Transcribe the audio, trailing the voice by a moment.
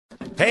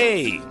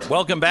Hey,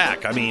 welcome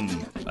back. I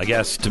mean, I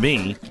guess to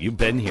me, you've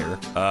been here.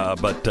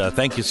 But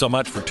thank you so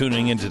much for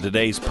tuning into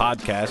today's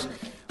podcast.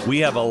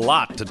 We have a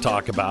lot to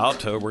talk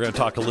about. We're going to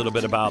talk a little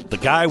bit about the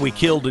guy we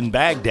killed in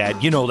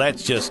Baghdad. You know,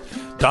 that's just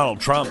Donald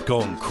Trump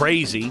going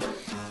crazy.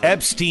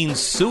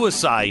 Epstein's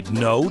suicide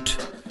note.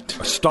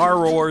 A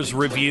Star Wars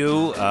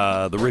review.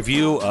 The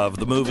review of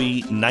the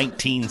movie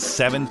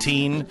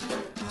 1917.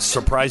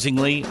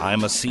 Surprisingly,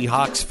 I'm a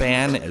Seahawks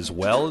fan, as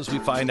well, as we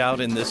find out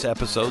in this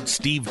episode.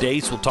 Steve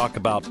Deace will talk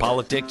about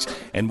politics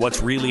and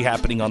what's really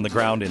happening on the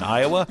ground in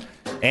Iowa,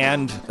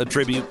 and a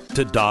tribute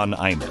to Don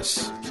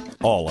Imus.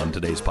 All on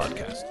today's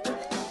podcast.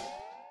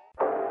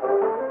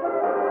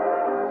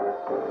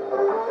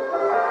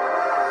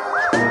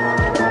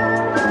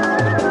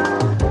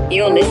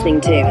 You're listening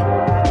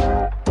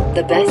to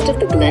the best of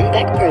the Glenn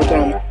Beck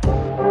program.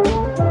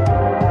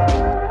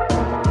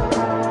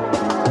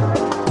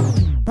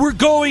 We're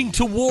going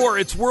to war.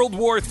 It's World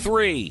War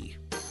III.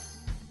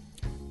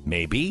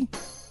 Maybe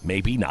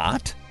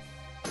not.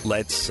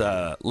 Let's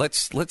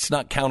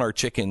not count our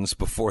chickens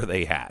before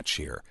they hatch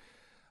here.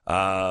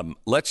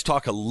 Let's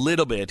talk a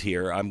little bit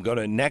here. I'm going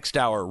to next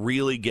hour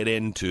really get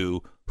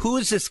into who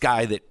is this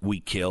guy that we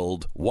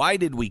killed? Why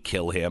did we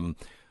kill him?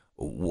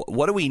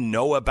 What do we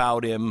know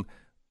about him?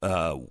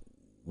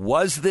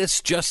 Was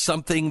this just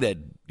something that,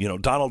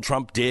 Donald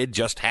Trump did,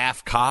 just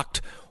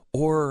half-cocked?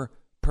 Or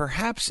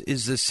perhaps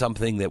is this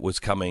something that was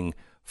coming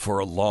for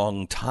a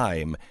long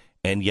time,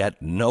 and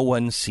yet no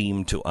one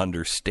seemed to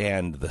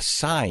understand the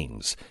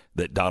signs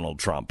that Donald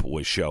Trump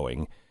was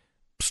showing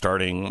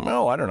starting,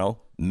 I don't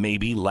know,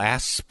 maybe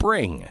last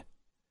spring?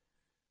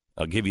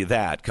 I'll give you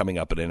that coming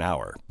up in an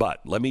hour. But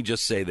let me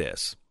just say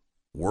this.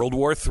 World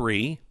War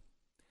III,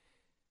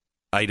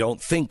 I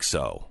don't think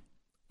so,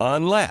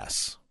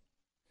 unless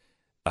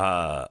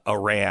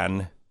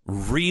Iran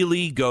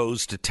really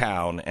goes to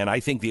town, and I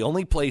think the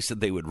only place that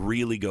they would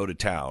really go to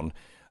town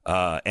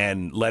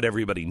and let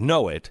everybody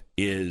know it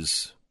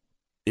is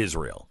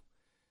Israel.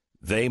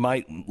 They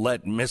might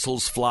let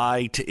missiles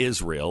fly to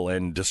Israel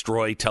and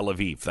destroy Tel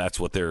Aviv. That's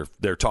what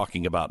they're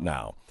talking about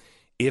now.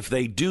 If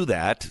they do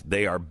that,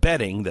 they are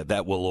betting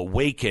that will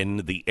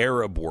awaken the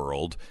Arab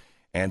world,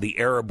 and the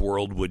Arab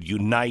world would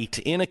unite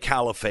in a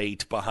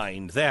caliphate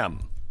behind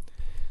them.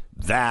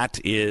 That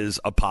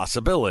is a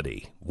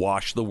possibility.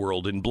 Wash the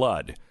world in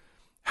blood.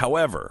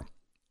 However,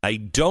 I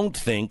don't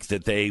think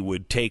that they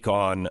would take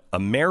on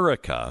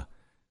America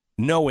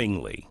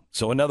knowingly.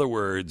 So in other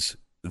words,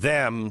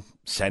 them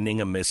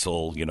sending a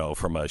missile,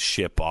 from a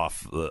ship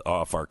off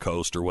our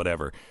coast or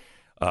whatever,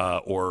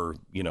 or,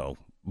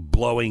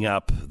 blowing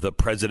up the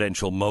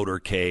presidential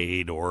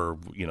motorcade, or,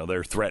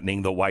 they're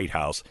threatening the White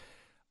House.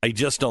 I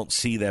just don't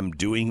see them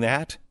doing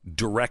that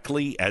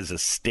directly as a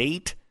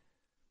state,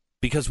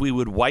 because we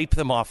would wipe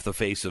them off the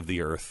face of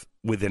the earth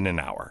within an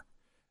hour.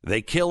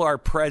 They kill our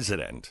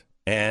president,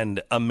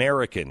 and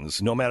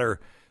Americans, no matter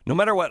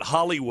what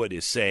Hollywood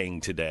is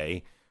saying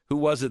today. Who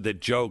was it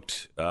that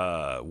joked,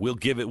 we'll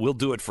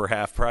do it for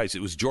half price?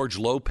 It was George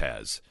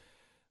Lopez,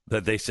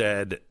 that they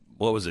said,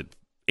 what was it,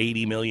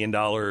 $80 million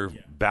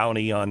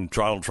bounty on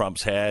Donald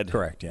Trump's head?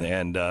 Correct, yeah.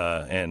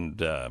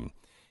 And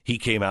he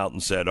came out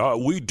and said,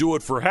 we'd do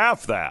it for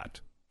half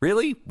that.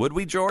 Really? Would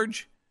we,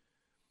 George?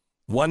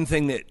 One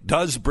thing that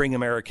does bring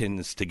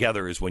Americans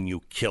together is when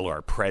you kill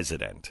our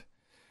president.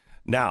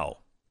 Now,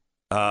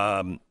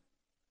 I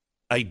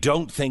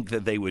don't think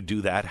that they would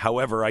do that.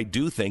 However, I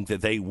do think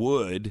that they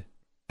would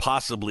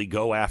possibly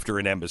go after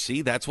an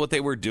embassy. That's what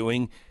they were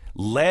doing,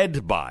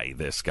 led by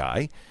this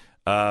guy.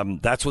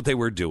 That's what they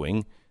were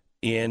doing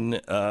in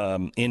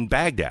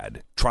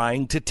Baghdad,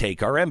 trying to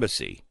take our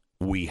embassy.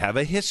 We have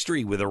a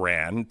history with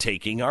Iran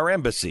taking our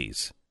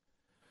embassies.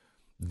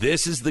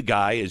 This is the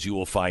guy, as you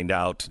will find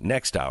out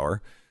next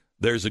hour.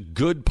 There's a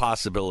good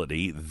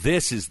possibility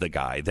this is the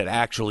guy that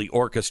actually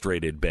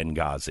orchestrated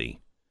Benghazi.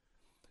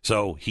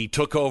 So he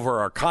took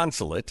over our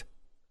consulate.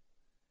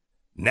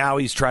 Now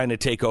he's trying to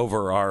take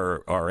over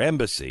our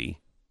embassy.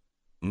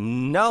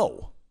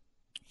 No,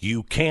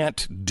 you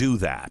can't do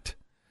that.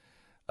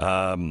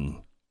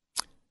 So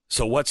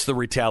what's the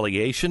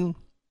retaliation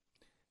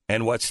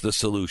and what's the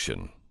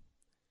solution?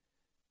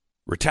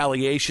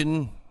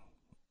 Retaliation,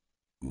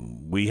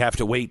 we have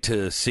to wait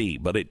to see,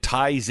 but it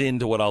ties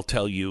into what I'll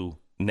tell you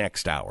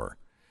next hour.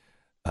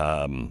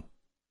 World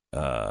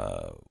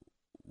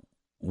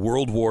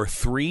War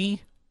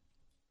III,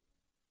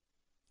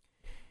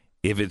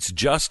 if it's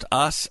just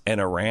us and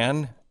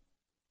Iran,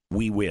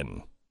 we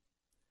win.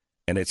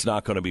 And it's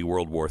not going to be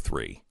World War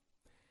III.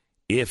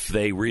 If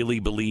they really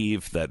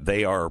believe that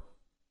they are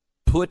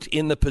put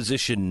in the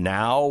position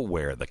now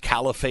where the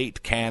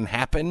caliphate can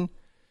happen,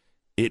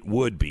 it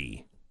would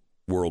be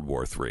World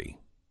War III.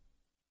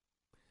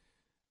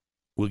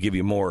 We'll give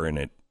you more in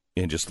it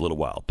in just a little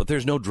while. But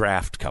there's no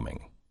draft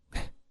coming.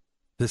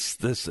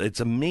 It's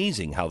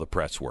amazing how the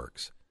press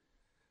works.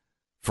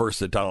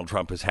 First, that Donald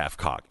Trump is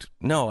half-cocked.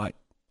 No, I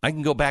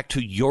can go back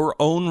to your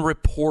own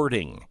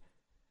reporting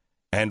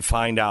and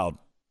find out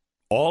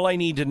all I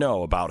need to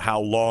know about how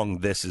long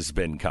this has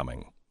been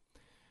coming.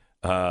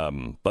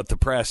 But the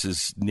press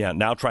is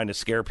now trying to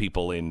scare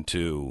people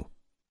into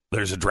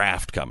there's a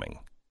draft coming.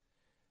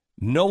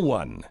 No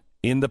one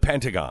in the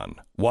Pentagon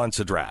wants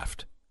a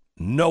draft.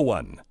 No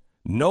one.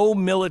 No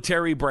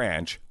military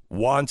branch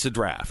wants a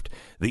draft.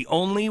 The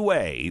only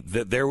way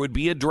that there would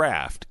be a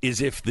draft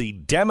is if the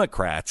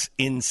Democrats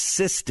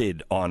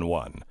insisted on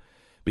one.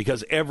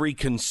 Because every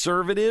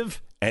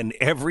conservative and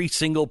every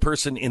single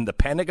person in the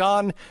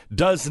Pentagon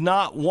does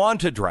not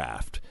want a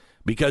draft.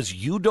 Because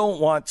you don't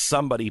want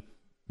somebody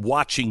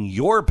watching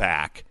your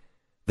back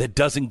that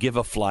doesn't give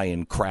a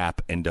flying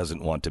crap and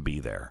doesn't want to be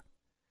there.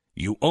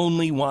 You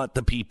only want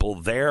the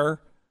people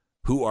there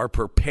who are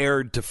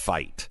prepared to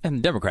fight.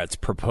 And Democrats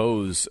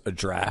propose a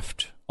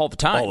draft all the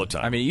time. All the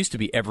time. I mean, it used to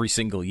be every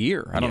single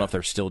year. I don't know if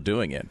they're still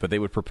doing it, but they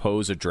would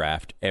propose a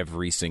draft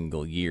every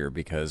single year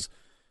because,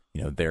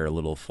 their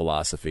little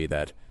philosophy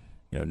that,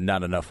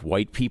 not enough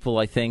white people,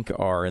 I think,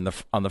 are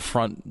on the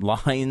front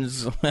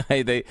lines.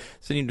 They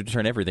seem to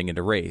turn everything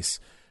into race.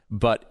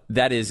 But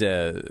that is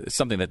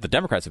something that the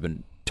Democrats have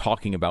been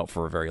talking about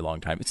for a very long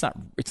time. It's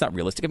not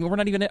realistic. I mean, we're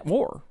not even at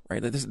war,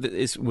 right? This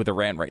is with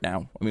Iran right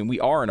now. I mean, we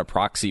are in a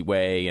proxy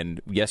way,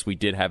 and yes, we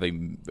did have a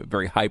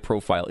very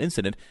high-profile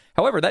incident.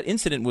 However, that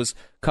incident was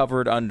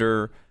covered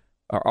under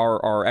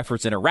our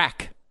efforts in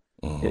Iraq.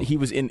 He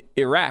was in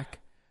Iraq.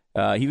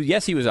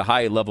 He was a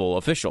high-level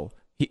official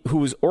who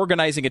was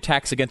organizing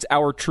attacks against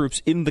our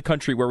troops in the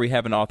country where we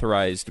have an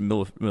authorized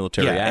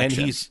military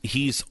action. And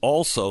he's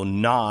also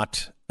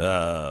not.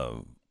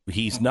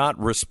 He's not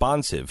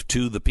responsive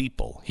to the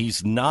people. He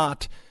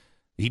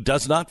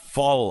does not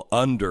fall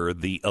under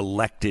the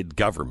elected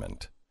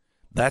government.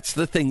 That's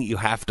the thing you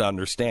have to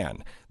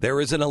understand.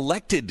 There is an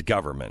elected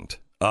government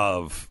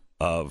of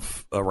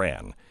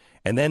Iran.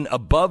 And then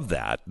above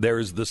that, there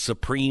is the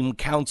Supreme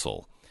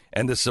Council.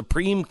 And the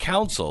Supreme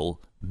Council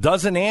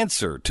doesn't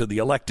answer to the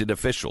elected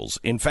officials.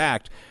 In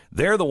fact,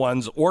 they're the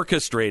ones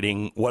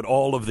orchestrating what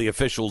all of the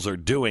officials are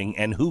doing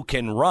and who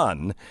can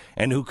run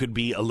and who could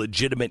be a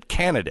legitimate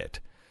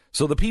candidate.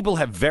 So the people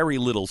have very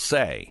little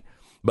say.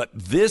 But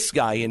this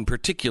guy in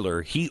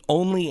particular, he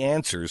only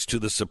answers to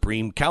the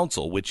Supreme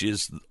Council, which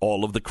is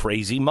all of the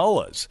crazy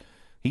mullahs.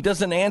 He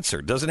doesn't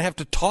answer, doesn't have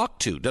to talk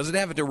to, doesn't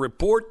have to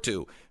report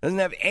to, doesn't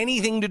have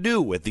anything to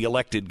do with the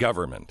elected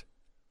government.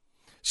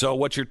 So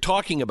what you're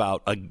talking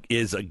about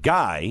is a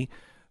guy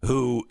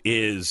who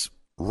is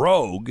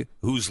rogue,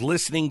 who's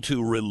listening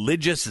to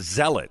religious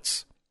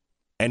zealots,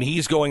 and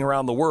he's going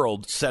around the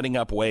world setting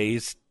up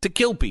ways to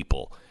kill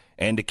people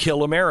and to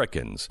kill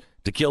Americans,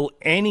 to kill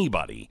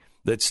anybody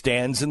that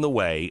stands in the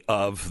way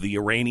of the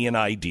Iranian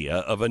idea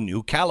of a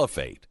new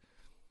caliphate.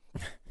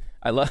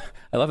 I love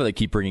how they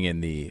keep bringing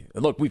in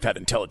look, we've had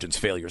intelligence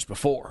failures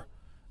before.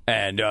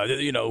 And,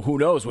 who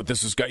knows what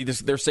this is.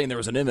 They're saying there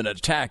was an imminent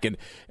attack, and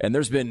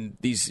there's been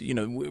these,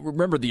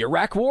 remember the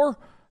Iraq war?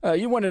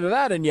 You went into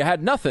that and you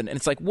had nothing. And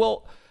it's like,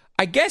 well,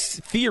 I guess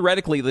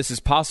theoretically this is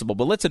possible,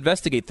 but let's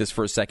investigate this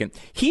for a second.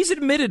 He's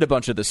admitted a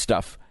bunch of this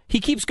stuff. He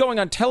keeps going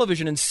on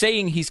television and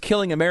saying he's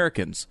killing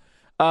Americans.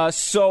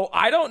 So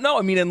I don't know.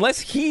 I mean, unless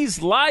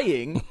he's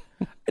lying.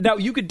 Now,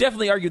 you could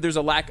definitely argue there's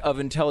a lack of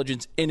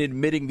intelligence in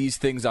admitting these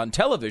things on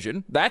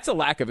television. That's a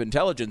lack of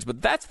intelligence,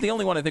 but that's the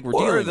only one I think we're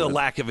dealing with. Or the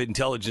lack of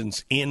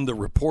intelligence in the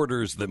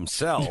reporters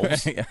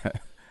themselves. Yeah.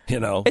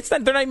 It's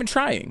not, they're not even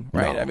trying,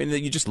 right? No. I mean,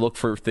 you just look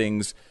for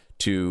things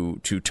to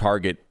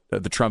target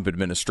the Trump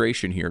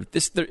administration here.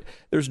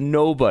 There's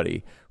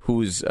nobody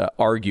who's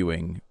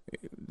arguing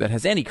that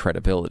has any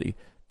credibility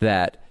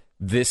that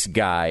this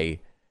guy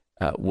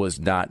was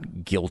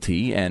not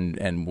guilty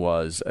and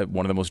was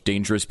one of the most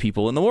dangerous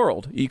people in the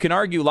world. You can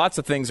argue lots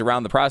of things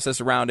around the process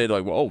around it,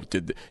 like, well,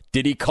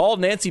 did he call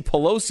Nancy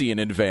Pelosi in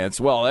advance?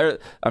 Well,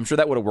 I'm sure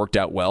that would have worked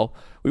out well.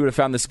 We would have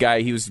found this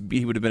guy. He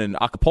would have been in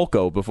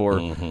Acapulco before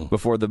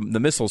the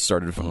missiles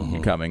started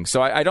coming.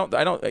 So I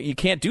don't. You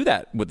can't do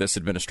that with this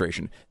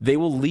administration. They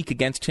will leak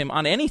against him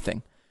on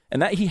anything,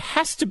 and that he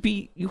has to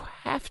be. You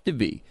have to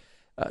be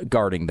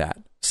guarding that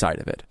side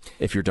of it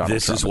if you're Donald Trump.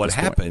 This is what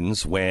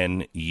happens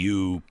when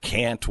you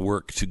can't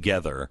work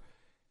together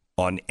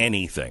on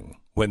anything,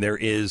 when there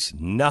is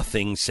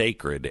nothing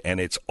sacred and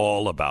it's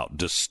all about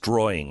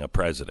destroying a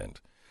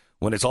president.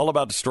 When it's all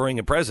about destroying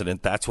a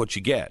president, that's what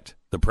you get.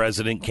 The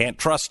president can't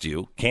trust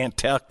you, can't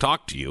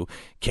talk to you,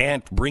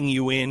 can't bring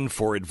you in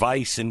for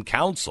advice and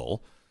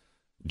counsel,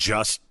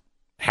 just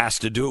has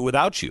to do it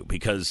without you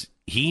because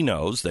he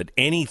knows that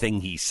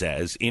anything he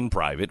says in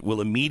private will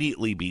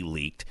immediately be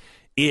leaked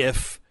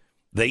if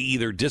they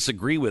either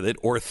disagree with it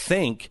or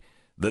think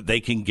that they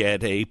can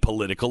get a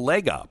political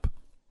leg up.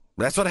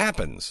 That's what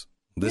happens.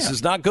 This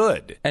is not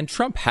good. And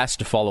Trump has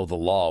to follow the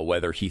law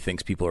whether he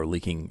thinks people are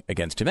leaking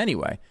against him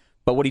anyway.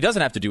 But what he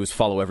doesn't have to do is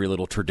follow every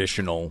little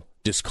traditional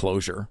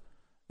disclosure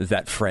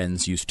that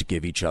friends used to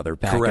give each other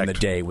back in the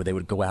day where they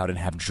would go out and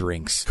have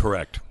drinks.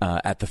 Correct.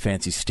 At the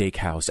fancy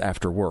steakhouse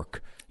after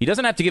work. He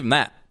doesn't have to give them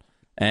that.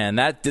 And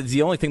that is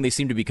the only thing they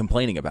seem to be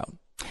complaining about.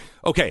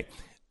 Okay.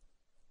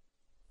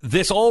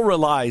 This all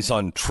relies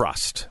on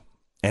trust.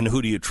 And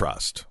who do you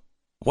trust?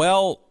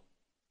 Well,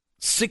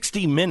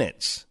 60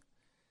 Minutes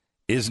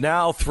is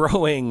now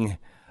throwing.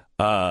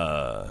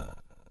 I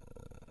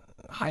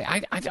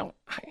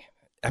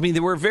mean, they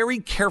were very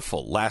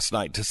careful last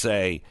night to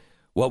say,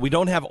 well, we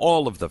don't have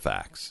all of the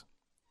facts.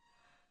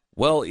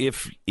 Well,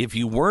 if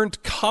you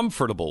weren't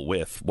comfortable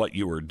with what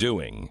you were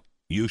doing,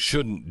 you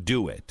shouldn't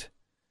do it.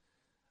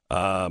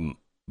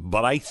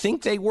 But I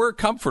think they were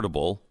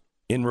comfortable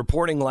in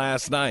reporting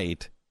last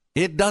night.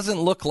 It doesn't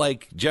look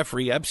like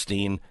Jeffrey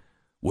Epstein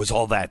was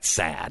all that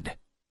sad.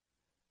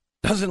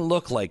 Doesn't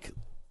look like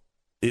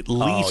at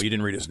least. Oh, you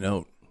didn't read his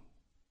note.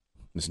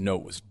 His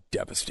note was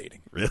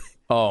devastating. Really?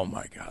 Oh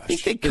my gosh! I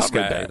think they this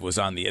covered guy that. was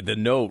on the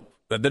note.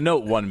 The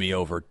note won me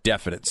over.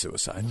 Definite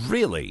suicide.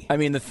 Really? I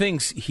mean, the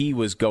things he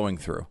was going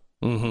through.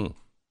 Mm-hmm.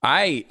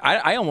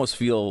 I almost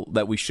feel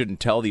that we shouldn't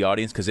tell the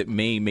audience because it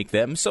may make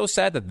them so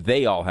sad that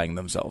they all hang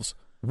themselves.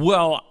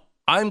 Well,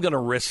 I'm going to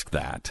risk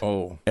that.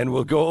 Oh. And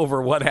we'll go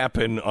over what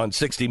happened on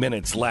 60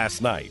 Minutes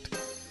last night.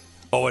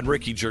 Oh, and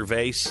Ricky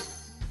Gervais,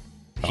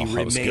 he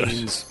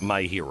remains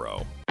my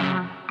hero.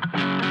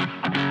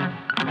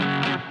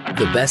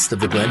 The best of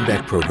the Glenn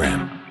Beck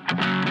program.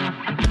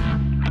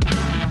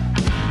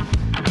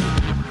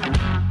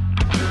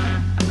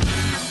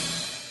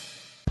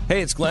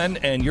 Hey, it's Glenn,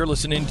 and you're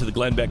listening to the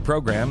Glenn Beck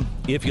program.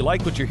 If you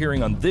like what you're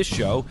hearing on this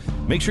show,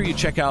 make sure you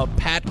check out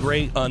Pat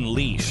Gray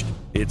Unleashed.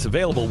 It's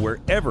available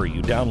wherever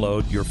you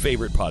download your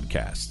favorite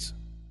podcasts.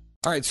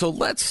 All right, so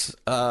let's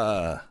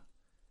go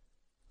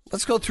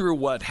through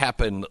what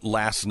happened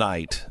last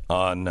night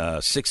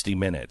on 60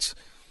 Minutes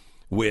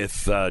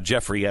with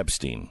Jeffrey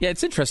Epstein. Yeah,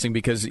 it's interesting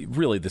because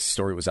really this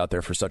story was out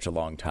there for such a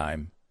long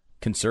time.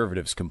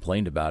 Conservatives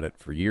complained about it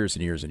for years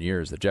and years and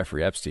years that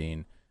Jeffrey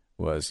Epstein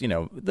was,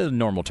 the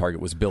normal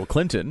target was Bill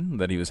Clinton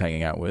that he was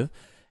hanging out with.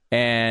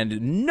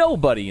 And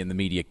nobody in the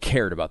media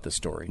cared about this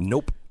story.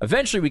 Nope.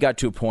 Eventually, we got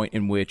to a point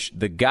in which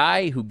the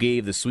guy who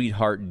gave the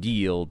sweetheart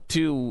deal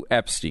to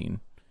Epstein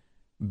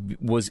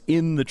was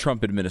in the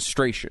Trump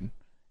administration.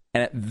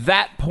 And at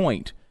that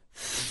point,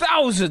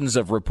 thousands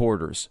of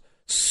reporters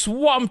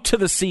swamped to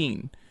the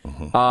scene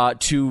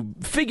to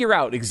figure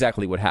out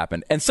exactly what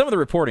happened. And some of the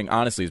reporting,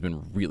 honestly, has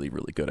been really,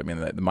 really good. I mean,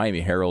 the Miami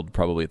Herald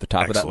probably at the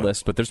top of that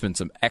list, but there's been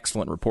some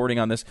excellent reporting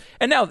on this.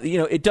 And now,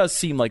 it does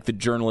seem like the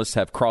journalists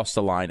have crossed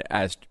the line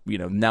as,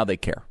 now they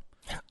care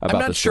about I'm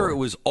not the story. sure it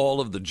was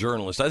all of the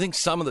journalists. I think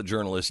some of the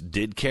journalists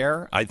did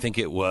care. I think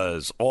it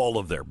was all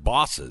of their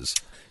bosses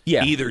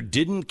either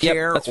didn't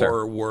care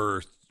or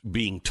were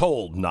being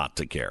told not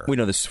to care. We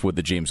know this with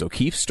the James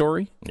O'Keefe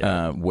story,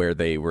 where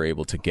they were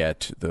able to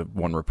get the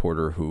one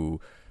reporter who,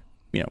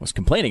 was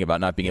complaining about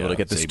not being able to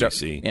get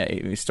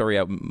the story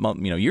out,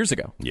 years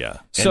ago. Yeah,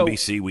 so,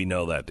 NBC, we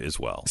know that as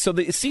well. So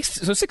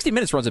 60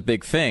 Minutes runs a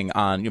big thing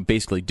on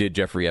basically did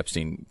Jeffrey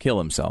Epstein kill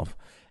himself?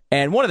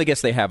 And one of the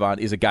guests they have on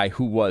is a guy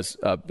who was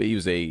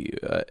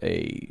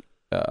a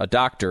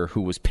doctor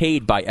who was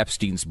paid by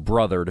Epstein's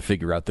brother to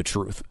figure out the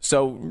truth.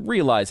 So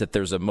realize that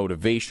there's a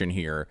motivation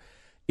here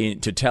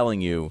into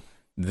telling you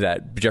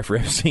that Jeffrey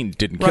Epstein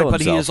didn't kill himself.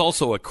 But he is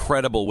also a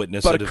credible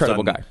witness. But a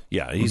credible guy.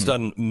 Yeah, he's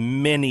done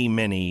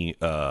many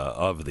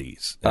of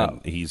these,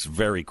 and he's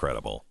very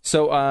credible.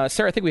 So,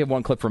 Sarah, I think we have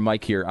one clip from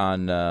Mike here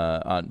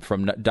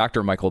from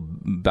Dr. Michael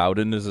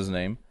Bowden is his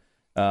name.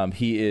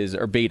 He is,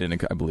 or Baden,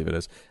 I believe it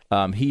is.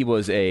 He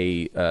was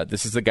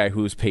this is the guy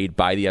who was paid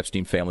by the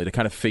Epstein family to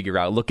kind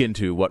of look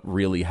into what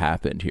really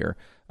happened here.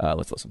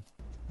 Let's listen.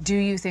 Do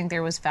you think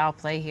there was foul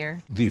play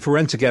here? The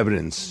forensic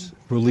evidence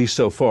released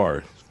so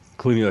far,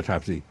 including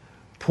autopsy,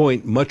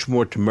 point much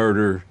more to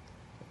murder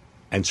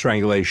and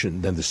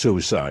strangulation than the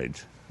suicide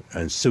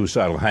and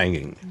suicidal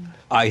hanging.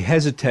 I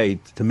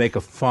hesitate to make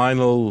a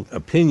final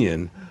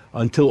opinion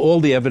until all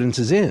the evidence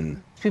is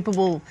in. People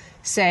will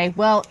say,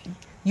 well,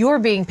 you're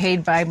being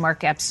paid by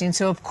Mark Epstein,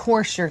 so of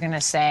course you're going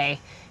to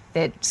say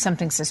that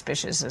something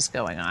suspicious is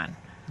going on.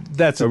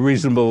 That's a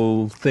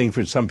reasonable thing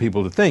for some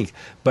people to think.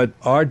 But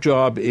our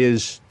job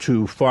is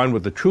to find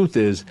what the truth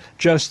is,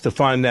 just to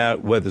find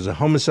out whether it's a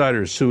homicide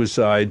or a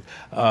suicide.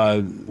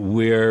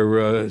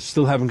 We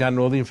still haven't gotten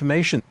all the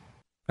information.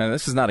 And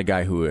this is not a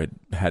guy who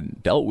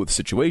hadn't dealt with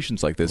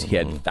situations like this. He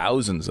had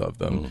thousands of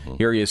them.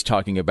 Here he is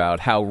talking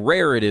about how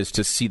rare it is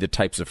to see the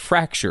types of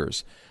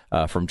fractures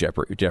from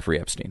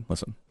Jeffrey Epstein.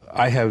 Listen.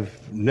 I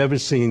have never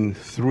seen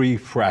 3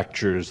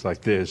 fractures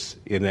like this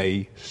in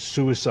a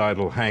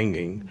suicidal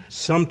hanging.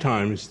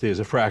 Sometimes there's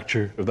a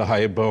fracture of the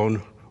hyoid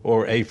bone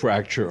or a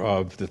fracture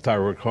of the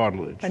thyroid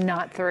cartilage. But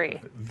not 3.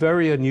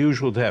 Very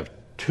unusual to have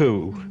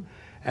 2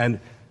 and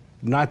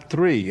not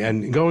 3.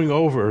 And going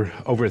over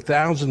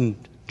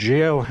 1,000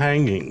 jail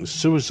hangings,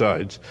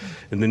 suicides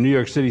in the New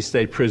York City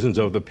state prisons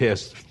over the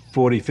past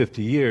 40,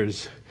 50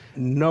 years,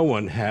 no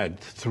one had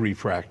 3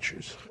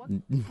 fractures.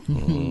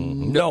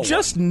 No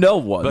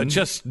one. But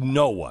just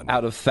no one.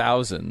 Out of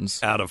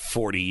thousands. Out of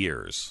 40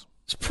 years.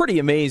 It's pretty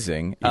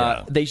amazing.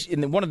 Yeah.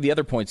 And one of the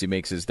other points he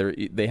makes is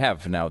they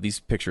have now, these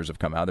pictures have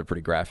come out. They're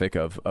pretty graphic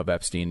of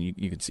Epstein.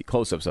 You can see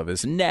close-ups of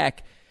his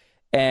neck.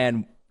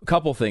 And a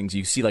couple things.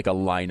 You see like a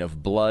line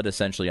of blood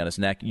essentially on his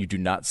neck. You do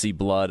not see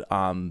blood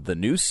on the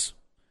noose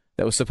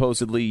that was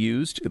supposedly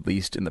used, at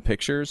least in the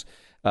pictures.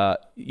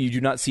 You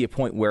do not see a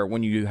point where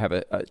when you have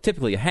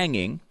typically a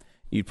hanging,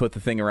 you'd put the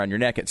thing around your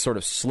neck, it sort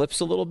of slips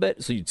a little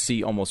bit, so you'd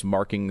see almost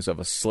markings of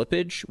a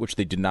slippage, which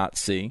they did not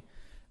see.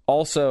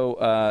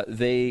 Also,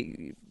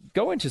 they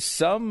go into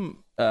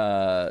some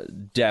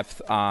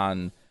depth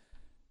on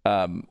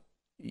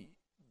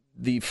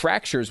the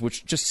fractures,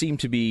 which just seem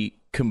to be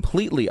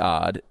completely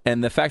odd,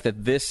 and the fact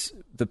that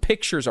the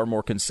pictures are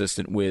more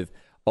consistent with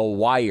a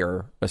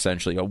wire,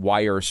 essentially, a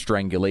wire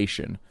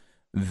strangulation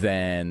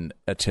than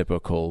a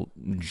typical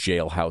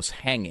jailhouse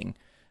hanging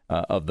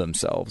of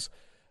themselves.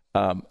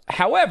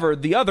 However,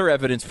 the other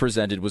evidence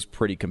presented was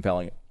pretty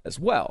compelling as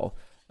well.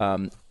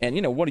 And,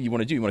 what do you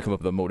want to do? You want to come up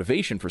with a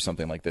motivation for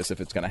something like this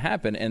if it's going to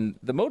happen. And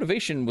the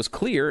motivation was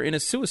clear in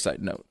his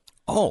suicide note.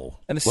 Oh,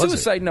 and the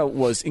suicide note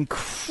was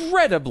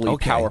incredibly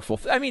powerful.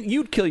 I mean,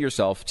 you'd kill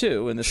yourself,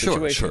 too, in this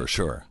situation.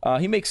 Sure.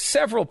 He makes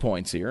several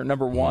points here.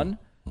 Number one,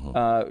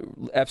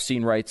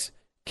 Epstein writes,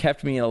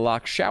 kept me in a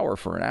locked shower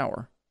for an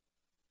hour.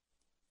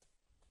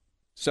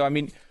 So, I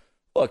mean,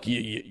 look,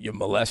 you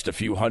molest a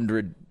few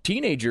hundred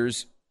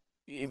teenagers,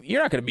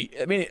 you're not going to be,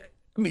 I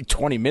mean,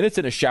 20 minutes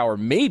in a shower,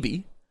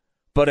 maybe,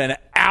 but an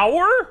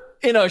hour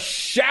in a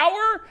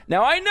shower?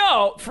 Now, I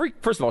know,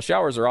 first of all,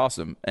 showers are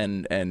awesome.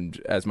 And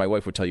as my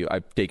wife would tell you,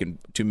 I've taken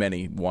too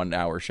many 1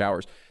 hour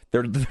showers.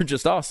 They're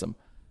just awesome.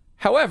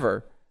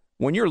 However,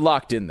 when you're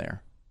locked in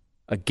there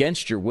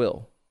against your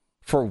will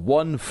for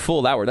 1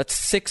 full hour, that's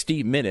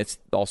 60 minutes,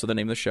 also the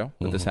name of the show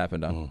that this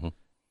happened on. Mm-hmm.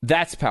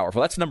 That's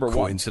powerful. That's number one.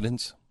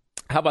 Coincidence?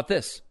 How about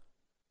this?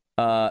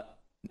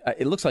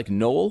 It looks like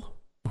Noel,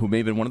 who may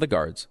have been one of the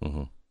guards,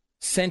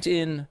 sent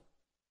in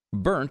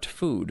burnt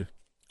food.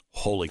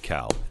 Holy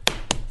cow.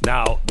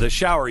 Now, the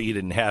shower, you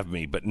didn't have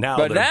me, but now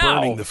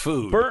burning the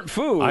food. Burnt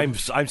food.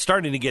 I'm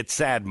starting to get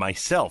sad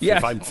myself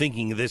if I'm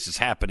thinking this is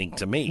happening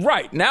to me.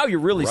 Right. Now you're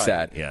really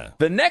sad. Yeah.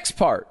 The next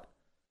part,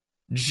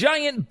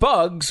 giant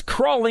bugs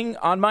crawling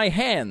on my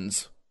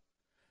hands.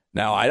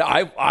 Now,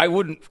 I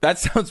wouldn't, that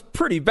sounds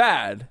pretty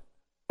bad.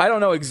 I don't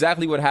know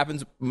exactly what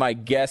happens. My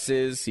guess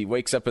is he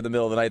wakes up in the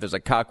middle of the night, there's a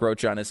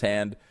cockroach on his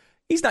hand.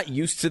 He's not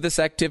used to this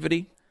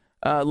activity,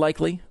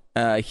 likely.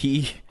 I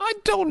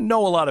don't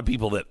know a lot of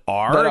people that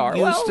are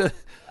used to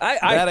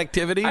that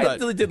activity. I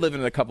really did live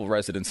in a couple of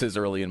residences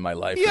early in my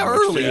life. Yeah,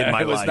 early in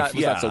my life. It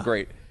was not so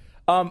great.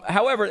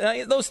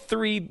 However, those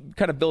three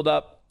kind of build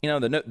up.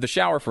 The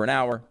shower for an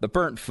hour, the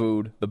burnt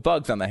food, the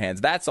bugs on the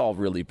hands, that's all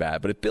really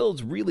bad. But it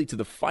builds really to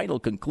the final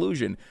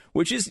conclusion,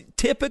 which is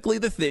typically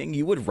the thing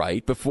you would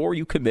write before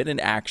you commit an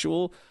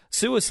actual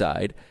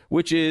suicide,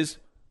 which is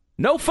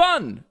no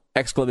fun!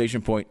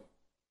 Exclamation point.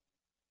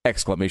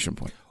 Exclamation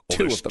point.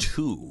 Two of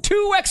them.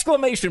 Two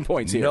exclamation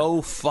points here.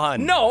 No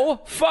fun.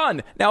 No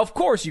fun. Now, of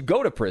course, you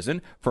go to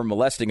prison for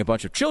molesting a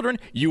bunch of children.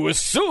 You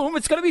assume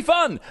it's going to be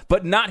fun,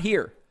 but not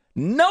here.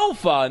 No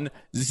fun,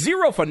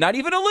 zero fun, not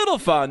even a little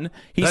fun.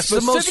 He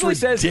specifically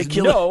says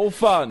no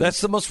fun.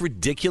 That's the most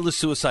ridiculous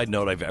suicide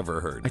note I've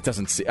ever heard. It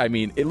doesn't see. I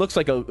mean, it looks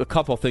like a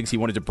couple of things he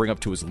wanted to bring up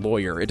to his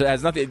lawyer. It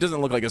has nothing. It doesn't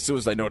look like a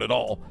suicide note at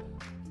all.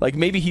 Like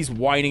maybe he's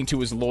whining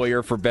to his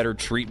lawyer for better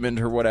treatment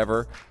or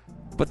whatever.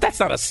 But that's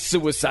not a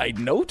suicide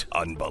note.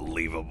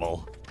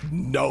 Unbelievable.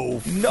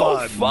 No fun.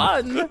 No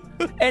fun.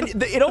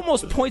 And it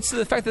almost points to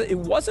the fact that it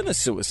wasn't a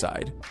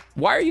suicide.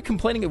 Why are you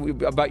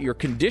complaining about your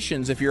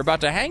conditions if you're about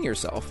to hang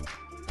yourself?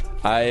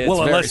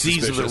 Unless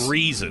these are the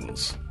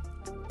reasons.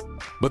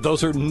 But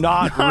those are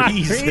not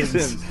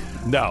reasons.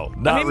 No,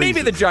 not reasons.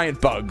 Maybe the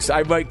giant bugs.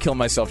 I might kill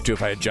myself, too,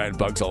 if I had giant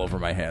bugs all over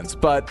my hands.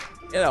 But,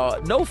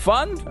 no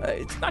fun.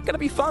 It's not going to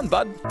be fun,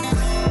 bud.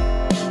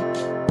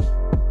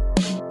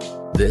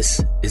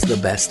 This is the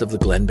best of the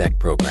Glenn Beck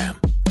program.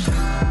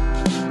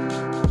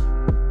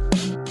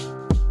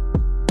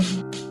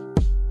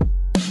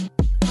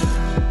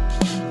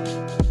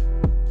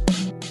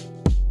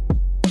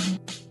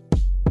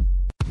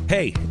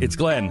 Hey, it's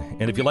Glenn,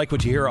 and if you like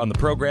what you hear on the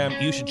program,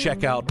 you should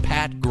check out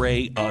Pat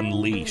Gray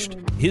Unleashed.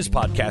 His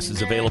podcast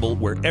is available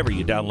wherever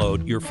you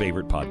download your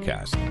favorite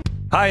podcast.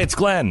 Hi, it's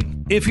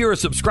Glenn. If you're a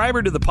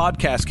subscriber to the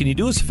podcast, can you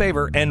do us a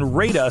favor and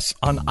rate us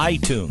on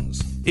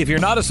iTunes? If you're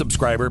not a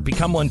subscriber,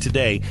 become one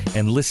today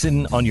and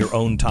listen on your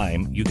own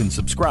time. You can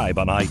subscribe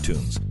on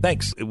iTunes.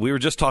 Thanks. We were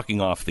just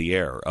talking off the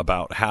air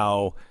about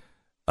how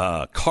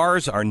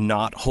cars are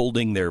not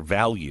holding their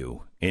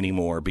value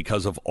anymore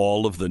because of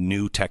all of the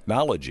new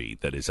technology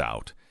that is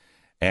out.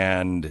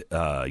 And,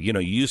 you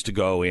used to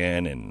go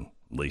in, and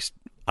at least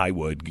I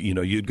would,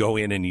 you'd go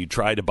in and you'd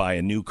try to buy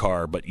a new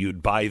car, but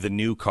you'd buy the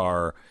new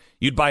car.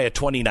 You'd buy a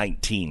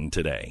 2019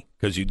 today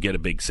because you'd get a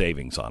big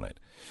savings on it.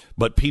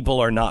 But people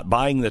are not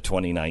buying the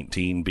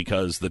 2019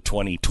 because the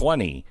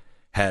 2020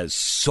 has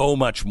so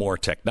much more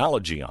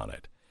technology on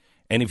it.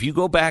 And if you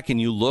go back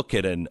and you look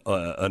at an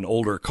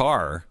older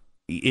car,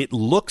 it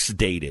looks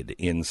dated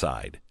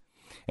inside.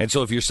 And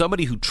so if you're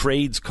somebody who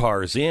trades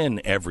cars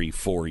in every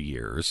 4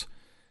 years,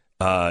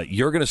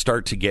 you're going to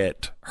start to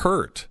get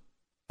hurt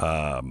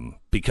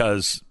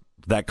because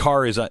that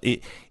car is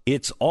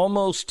it's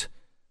almost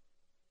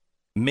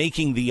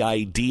making the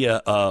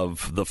idea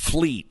of the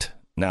fleet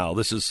Now,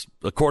 this is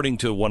according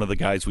to one of the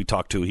guys we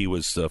talked to. He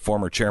was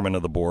former chairman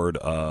of the board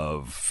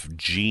of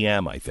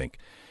GM, I think.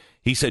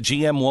 He said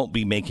GM won't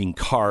be making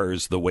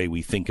cars the way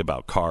we think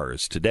about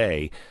cars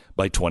today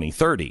by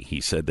 2030.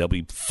 He said there'll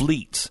be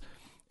fleets,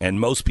 and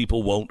most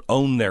people won't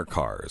own their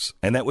cars.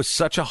 And that was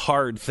such a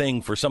hard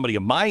thing for somebody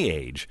of my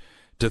age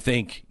to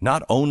think,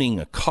 not owning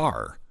a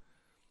car.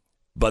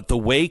 But the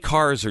way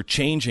cars are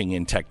changing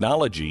in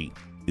technology,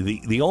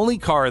 the only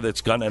car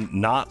that's going to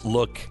not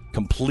look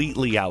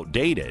completely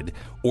outdated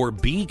or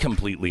be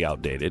completely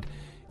outdated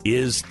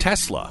is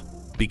Tesla,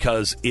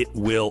 because it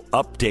will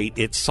update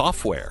its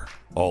software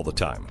all the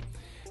time.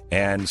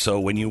 And so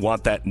when you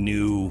want that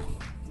new,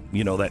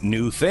 that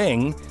new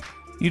thing,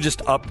 you just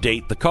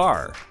update the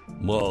car.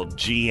 Well,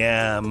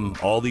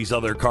 GM, all these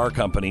other car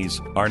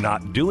companies are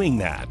not doing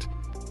that,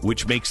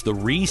 which makes the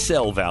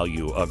resale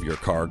value of your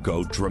car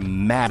go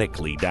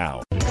dramatically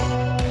down.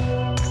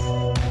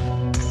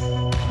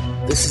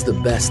 This is the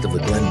best of the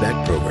Glenn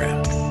Beck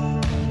program.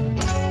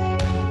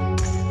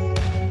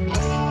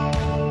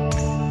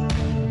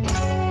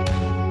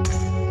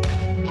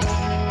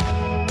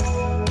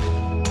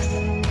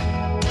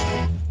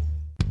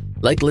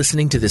 Like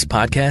listening to this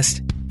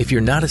podcast? If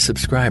you're not a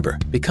subscriber,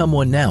 become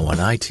one now on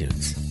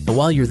iTunes. And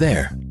while you're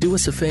there, do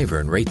us a favor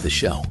and rate the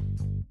show.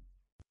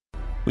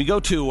 We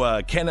go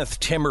to Kenneth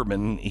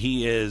Timmerman.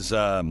 He is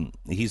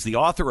he's the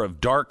author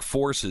of Dark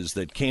Forces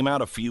that came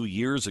out a few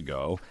years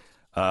ago,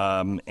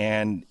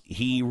 and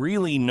he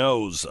really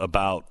knows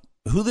about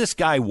who this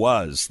guy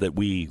was that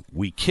we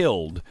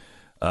killed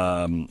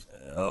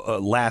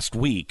last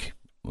week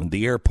at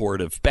the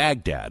airport of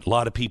Baghdad. A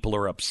lot of people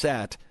are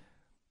upset.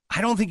 I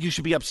don't think you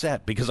should be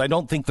upset, because I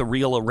don't think the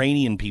real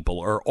Iranian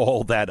people are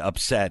all that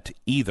upset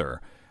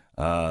either.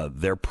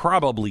 They're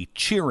probably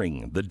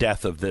cheering the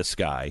death of this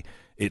guy,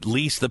 at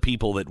least the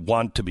people that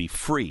want to be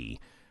free.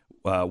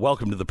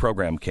 Welcome to the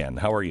program, Ken.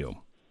 How are you?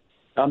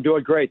 I'm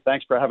doing great.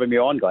 Thanks for having me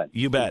on, Glenn.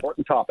 You bet.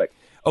 Important topic.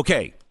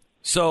 Okay,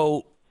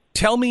 so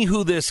tell me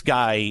who this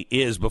guy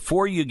is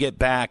before you get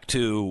back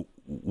to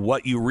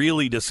what you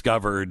really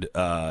discovered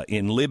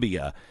in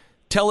Libya.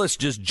 Tell us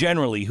just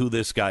generally who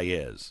this guy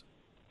is.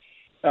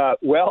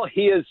 Well,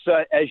 he is,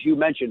 as you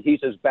mentioned,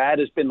 he's as bad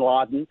as bin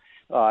Laden.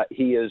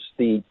 He is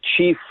the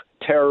chief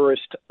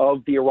terrorist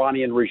of the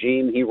Iranian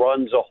regime. He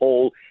runs a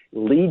whole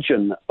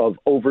legion of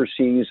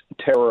overseas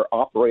terror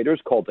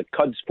operators called the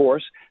Quds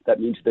Force. That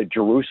means the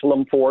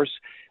Jerusalem Force.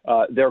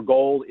 Their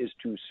goal is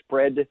to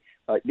spread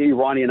the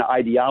Iranian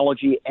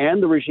ideology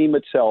and the regime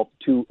itself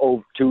to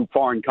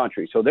foreign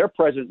countries. So they're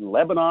present in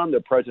Lebanon,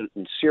 they're present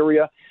in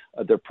Syria,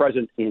 they're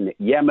present in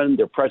Yemen,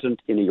 they're present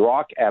in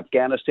Iraq,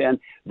 Afghanistan.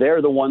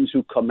 They're the ones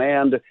who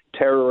command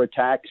terror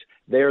attacks.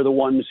 They're the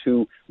ones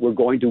who were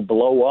going to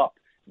blow up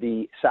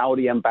the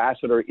Saudi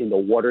ambassador in the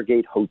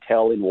Watergate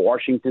Hotel in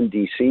Washington,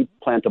 D.C.,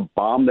 plant a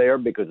bomb there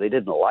because they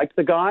didn't like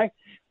the guy,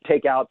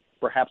 take out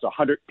perhaps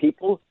 100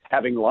 people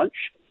having lunch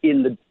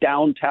in the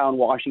downtown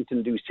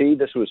Washington, D.C.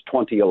 This was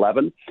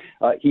 2011.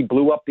 He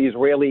blew up the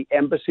Israeli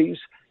embassies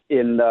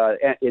in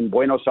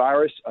Buenos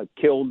Aires,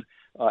 killed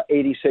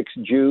 86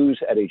 Jews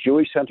at a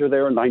Jewish center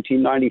there in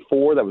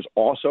 1994. That was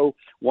also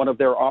one of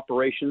their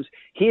operations.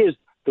 He is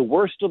the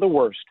worst of the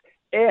worst.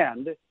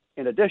 And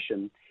in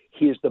addition,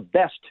 he is the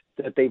best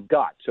that they've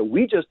got. So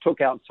we just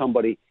took out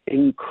somebody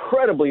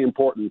incredibly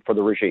important for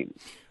the regime.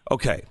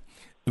 Okay.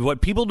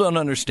 What people don't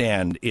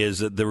understand is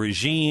that the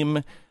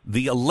regime,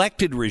 the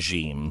elected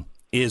regime,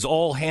 is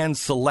all hand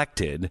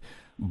selected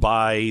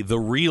by the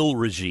real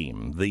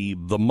regime, the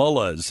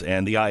mullahs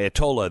and the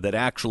ayatollah that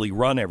actually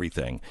run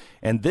everything.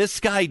 And this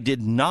guy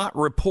did not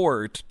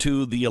report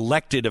to the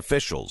elected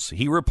officials.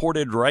 He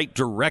reported right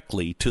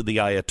directly to the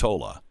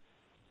ayatollah.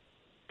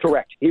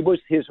 Correct. He was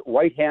his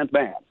right-hand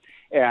man.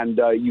 And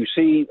you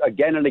see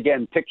again and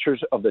again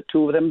pictures of the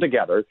two of them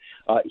together.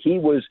 He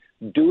was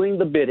doing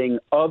the bidding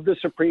of the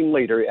supreme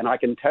leader. And I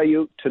can tell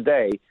you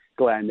today,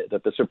 Glenn,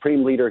 that the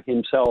supreme leader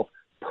himself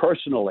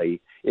personally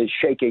is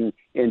shaking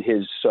in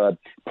his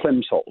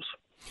plimsolls.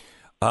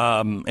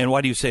 And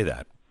why do you say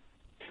that?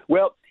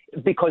 Well,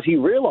 because he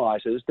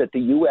realizes that the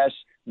U.S.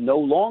 no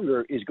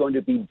longer is going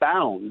to be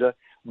bound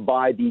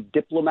by the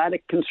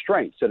diplomatic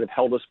constraints that have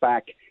held us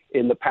back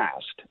in the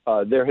past.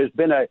 There has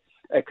been a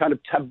kind of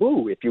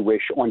taboo, if you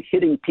wish, on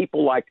hitting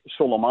people like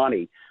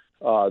Soleimani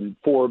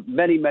for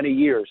many, many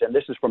years. And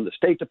this is from the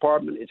State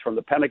Department. It's from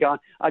the Pentagon.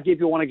 I'll give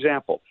you one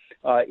example.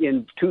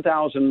 In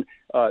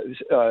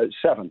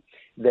 2007,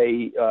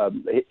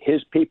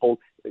 his people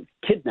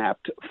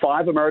kidnapped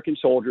 5 American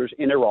soldiers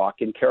in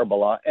Iraq, in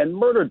Karbala, and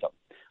murdered them.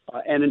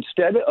 And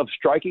instead of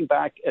striking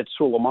back at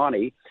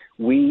Soleimani,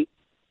 we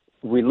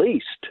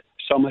released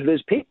some of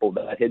his people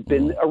that had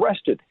been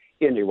arrested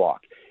in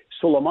Iraq.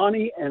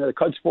 Soleimani and the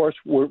Quds Force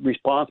were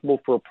responsible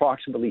for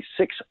approximately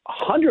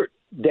 600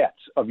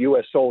 deaths of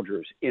U.S.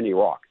 soldiers in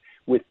Iraq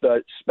with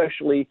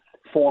specially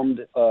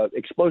formed,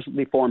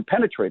 explosively formed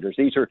penetrators.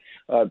 These are,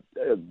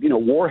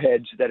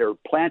 warheads that are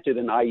planted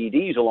in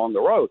IEDs along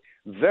the road.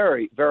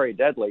 Very, very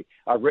deadly.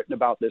 I've written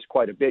about this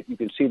quite a bit. You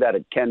can see that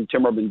at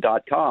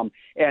KenTimmerman.com.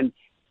 And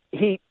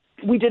he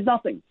We did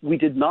nothing. We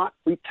did not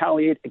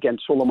retaliate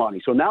against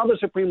Soleimani. So now the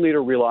Supreme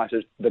Leader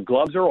realizes the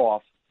gloves are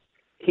off.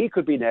 He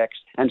could be next.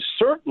 And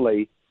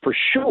certainly, for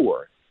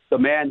sure, the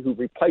man who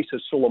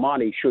replaces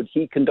Soleimani, should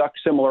he conduct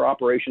similar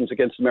operations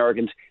against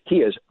Americans, he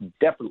is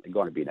definitely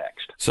going to be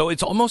next. So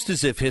it's almost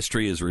as if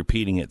history is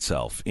repeating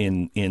itself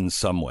in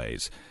some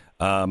ways.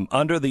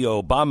 Under the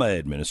Obama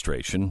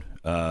administration,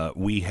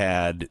 we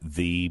had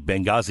the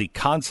Benghazi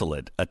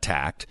consulate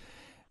attacked.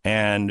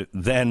 And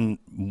then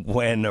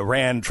when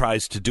Iran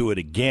tries to do it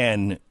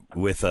again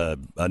with a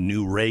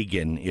new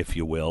Reagan, if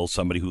you will,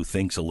 somebody who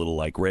thinks a little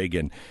like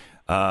Reagan,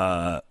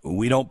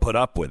 we don't put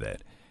up with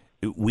it.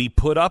 We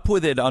put up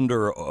with it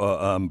under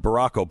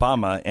Barack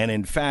Obama. And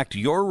in fact,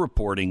 your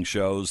reporting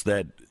shows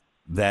that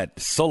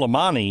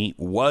Soleimani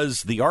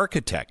was the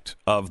architect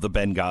of the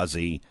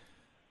Benghazi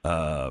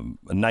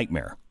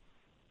nightmare.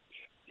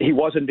 He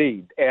was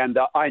indeed. And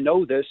I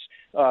know this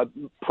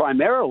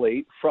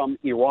primarily from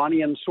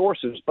Iranian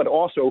sources, but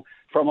also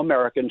from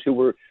Americans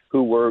who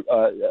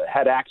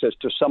had access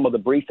to some of the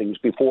briefings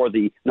before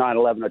the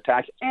 9/11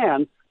 attacks,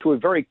 and to a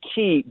very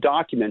key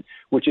document,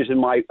 which is in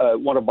my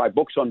one of my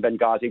books on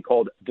Benghazi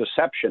called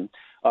Deception.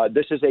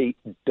 This is a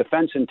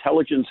Defense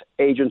Intelligence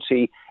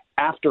Agency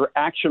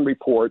after-action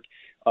report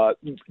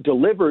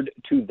delivered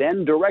to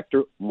then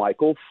Director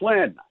Michael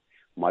Flynn.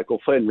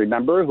 Michael Flynn,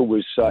 remember, who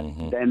was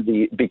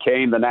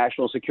became the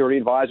national security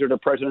advisor to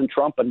President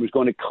Trump and was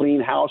going to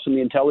clean house in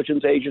the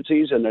intelligence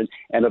agencies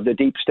and of the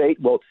deep state.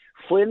 Well,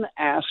 Flynn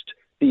asked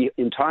the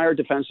entire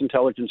defense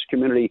intelligence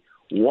community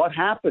what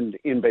happened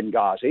in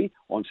Benghazi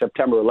on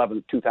September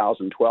 11,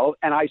 2012.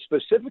 And I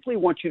specifically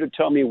want you to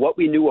tell me what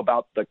we knew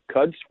about the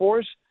Quds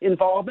Force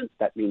involvement,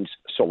 that means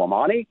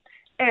Soleimani,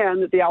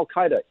 and the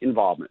al-Qaeda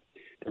involvement.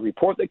 The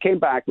report that came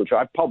back, which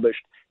I've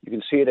published, you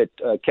can see it at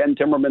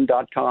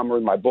kentimmerman.com or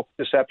in my book,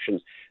 Deception.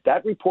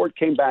 That report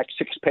came back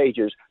 6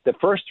 pages. The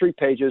first 3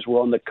 pages were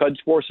on the Quds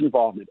Force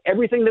involvement,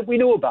 everything that we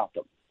knew about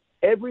them.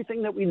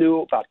 Everything that we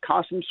knew about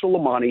Qasem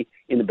Soleimani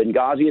in the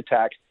Benghazi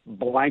attacks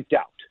blanked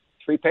out,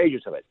 3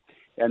 pages of it.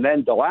 And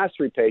then the last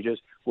 3 pages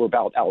were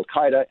about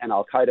al-Qaeda and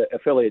al-Qaeda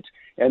affiliates.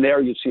 And there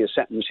you'd see a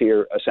sentence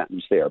here, a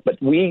sentence there.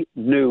 But we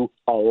knew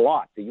a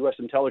lot. The U.S.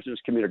 intelligence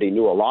community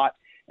knew a lot.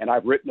 And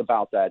I've written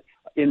about that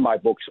in my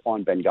books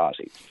on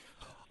Benghazi.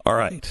 All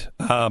right.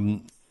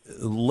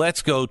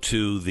 Let's go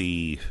to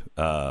the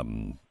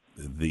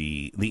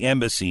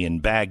embassy in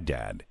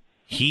Baghdad.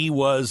 He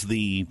was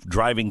the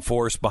driving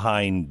force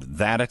behind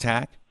that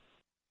attack?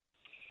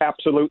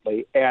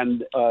 Absolutely.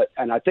 And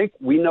I think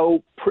we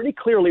know pretty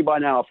clearly by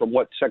now from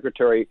what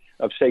Secretary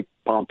of State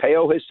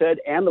Pompeo has said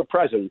and the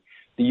president,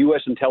 the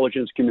U.S.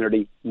 intelligence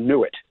community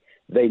knew it.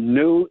 They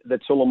knew that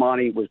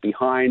Soleimani was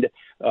behind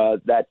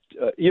that.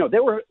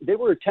 They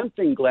were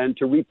attempting, Glenn,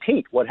 to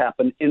repeat what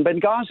happened in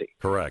Benghazi.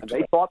 Correct. And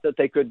they thought that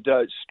they could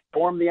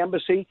storm the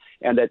embassy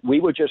and that we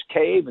would just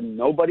cave and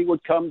nobody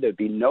would come. There'd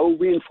be no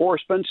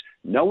reinforcements.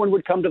 No one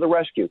would come to the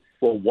rescue.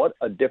 Well, what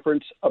a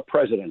difference a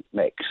president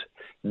makes.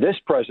 This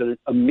president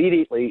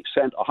immediately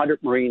sent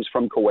 100 Marines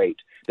from Kuwait.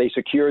 They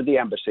secured the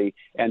embassy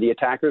and the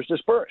attackers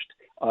dispersed,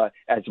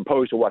 as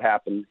opposed to what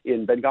happened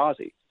in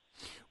Benghazi.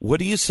 What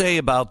do you say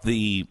about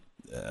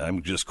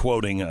I'm just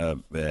quoting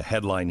a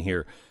headline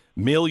here,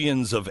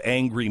 millions of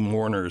angry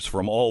mourners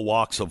from all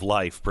walks of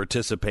life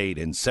participate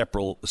in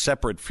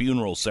separate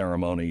funeral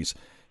ceremonies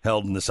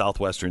held in the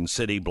southwestern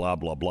city, blah,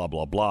 blah, blah,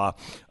 blah, blah,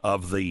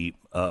 of the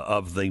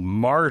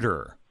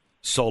martyr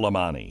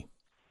Soleimani.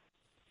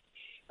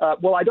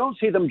 Well, I don't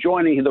see them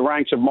joining the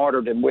ranks of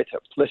martyrdom with him.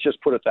 Let's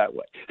just put it that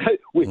way.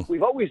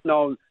 We've always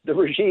known the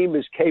regime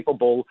is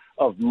capable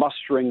of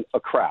mustering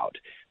a crowd.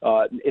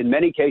 In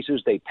many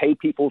cases, they pay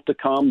people to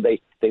come. They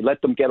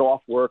let them get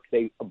off work.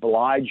 They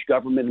oblige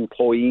government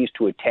employees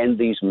to attend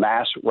these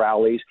mass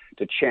rallies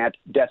to chant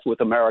 "Death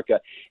with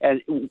America."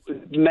 And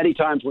many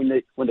times when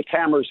the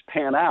cameras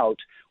pan out,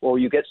 or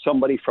you get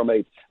somebody from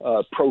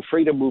a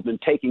pro-freedom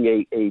movement taking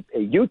a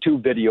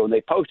YouTube video and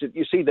they post it,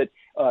 you see that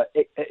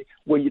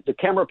when the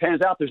camera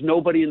pans out, there's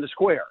nobody in the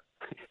square.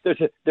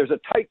 There's a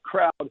tight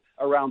crowd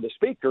around the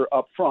speaker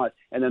up front,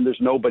 and then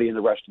there's nobody in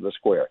the rest of the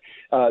square.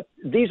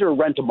 These are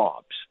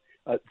rent-a-mobs.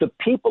 The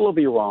people of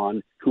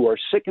Iran who are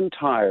sick and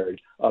tired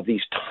of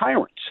these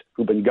tyrants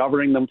who've been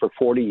governing them for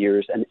 40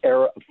 years, an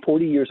era of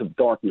 40 years of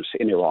darkness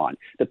in Iran,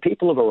 the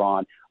people of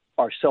Iran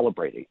are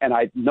celebrating. And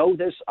I know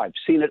this. I've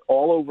seen it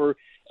all over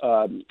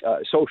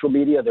social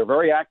media. They're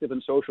very active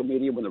in social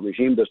media when the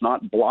regime does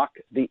not block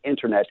the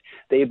internet.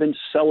 They've been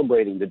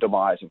celebrating the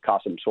demise of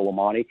Qasem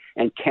Soleimani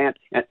and can't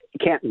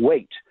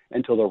wait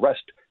until the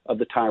rest of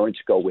the tyrants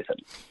go with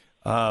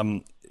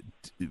him.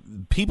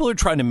 People are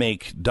trying to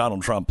make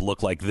Donald Trump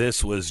look like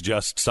this was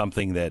just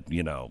something that,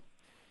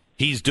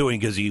 he's doing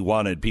because he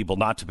wanted people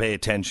not to pay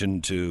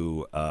attention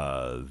to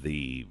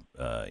the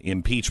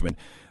impeachment,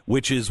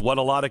 which is what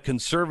a lot of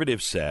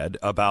conservatives said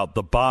about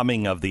the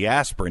bombing of the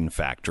aspirin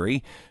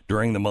factory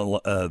during the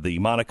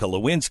Monica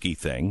Lewinsky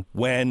thing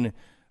when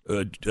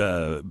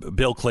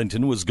Bill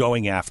Clinton was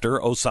going after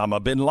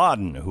Osama bin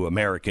Laden, who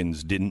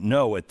Americans didn't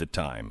know at the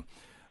time.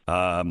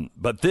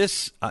 But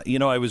this,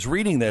 I was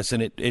reading this,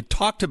 and it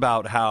talked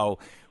about how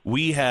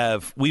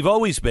we've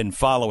always been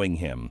following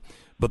him,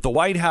 but the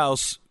White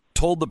House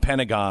told the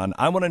Pentagon,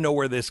 I want to know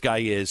where this guy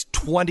is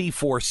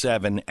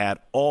 24/7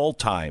 at all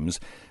times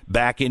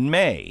back in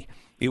May.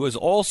 It was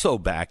also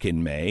back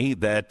in May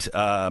that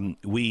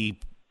we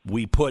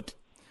put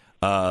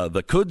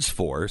the Quds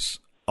Force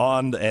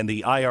on, and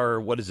the the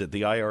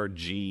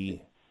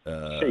IRGC,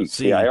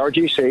 the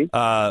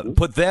IRGC,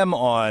 put them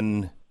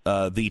on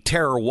the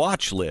terror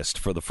watch list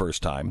for the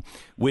first time,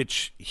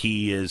 which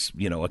he is,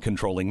 a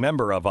controlling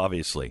member of,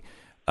 obviously.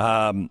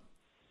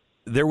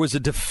 There was a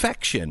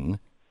defection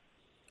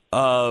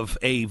of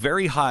a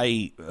very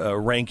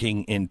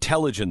high-ranking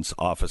intelligence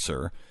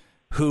officer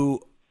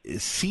who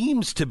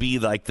seems to be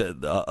like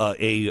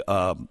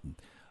a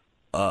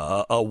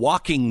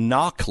walking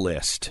knock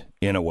list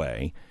in a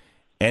way,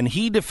 and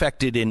he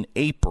defected in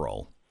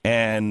April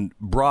and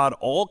brought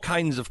all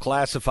kinds of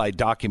classified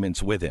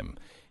documents with him.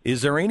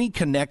 Is there any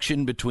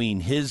connection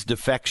between his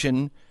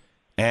defection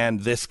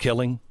and this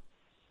killing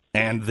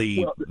and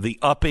the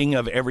upping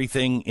of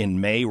everything in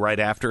May right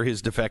after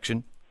his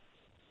defection?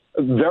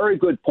 Very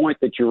good point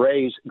that you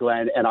raise,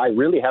 Glenn, and I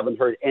really haven't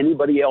heard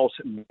anybody else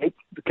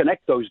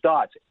connect those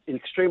dots.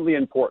 Extremely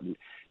important.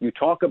 You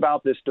talk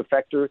about this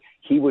defector.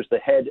 He was the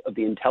head of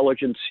the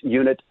intelligence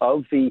unit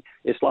of the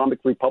Islamic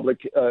Republic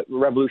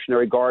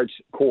Revolutionary Guards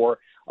Corps,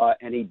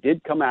 and he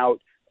did come out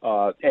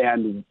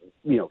and,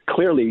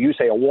 clearly, you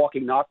say a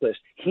walking knock list.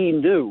 He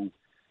knew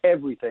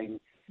everything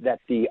that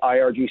the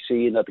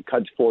IRGC and that the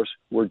Quds Force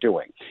were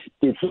doing.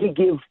 Did he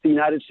give the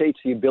United States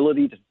the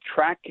ability to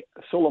track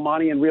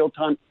Soleimani in real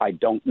time? I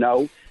don't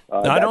know.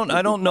 I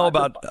don't know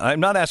about. I'm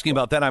not asking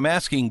about that. I'm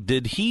asking,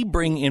 did he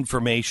bring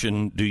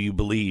information, do you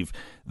believe,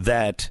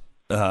 that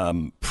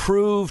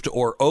proved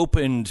or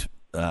opened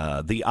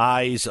the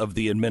eyes of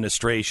the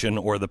administration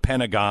or the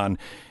Pentagon,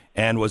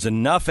 and was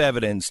enough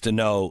evidence to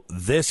know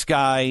this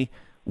guy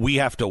we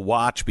have to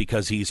watch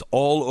because he's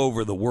all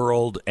over the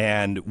world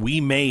and we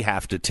may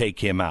have to take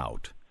him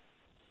out?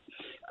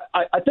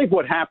 I think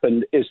what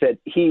happened is that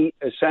he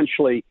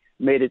essentially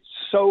made it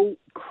so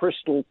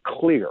crystal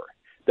clear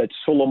that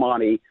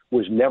Soleimani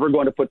was never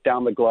going to put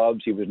down the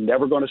gloves, he was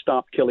never going to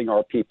stop killing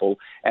our people,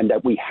 and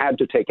that we had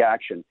to take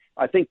action.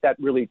 I think that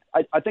really,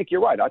 I think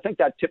you're right. I think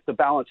that tipped the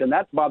balance. And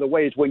that, by the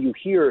way, is when you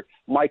hear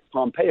Mike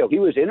Pompeo. He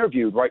was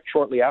interviewed right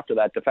shortly after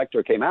that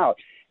defector came out,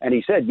 and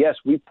he said, yes,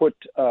 we put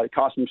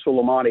Qasem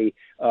Soleimani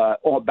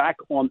back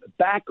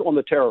on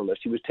the terror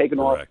list. He was taken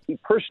off. He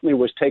personally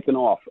was taken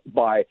off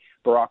by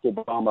Barack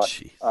Obama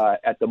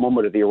at the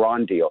moment of the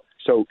Iran deal.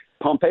 So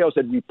Pompeo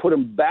said we put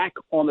him back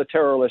on the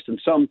terror list, and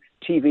some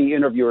TV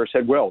interviewer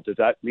said, well, does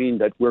that mean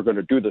that we're going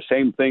to do the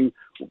same thing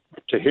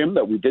to him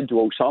that we did to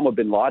Osama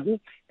bin Laden?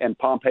 And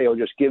Pompeo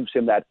just gives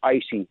him that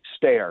icy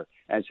stare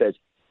and says,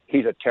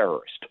 he's a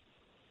terrorist.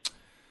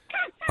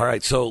 All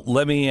right, so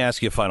let me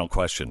ask you a final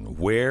question.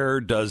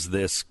 Where does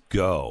this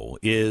go?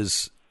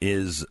 Is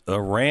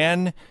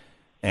Iran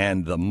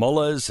and the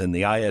mullahs and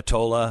the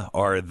Ayatollah,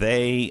 are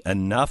they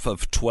enough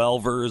of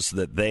 12ers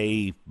that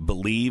they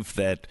believe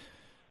that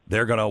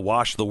they're going to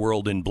wash the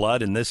world in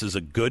blood and this is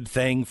a good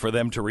thing for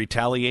them to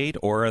retaliate?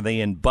 Or are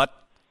they in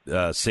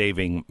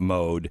butt-saving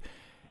mode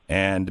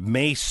and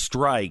may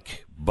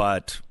strike,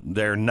 but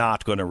they're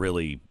not going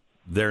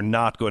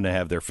to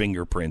have their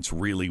fingerprints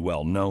really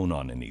well known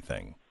on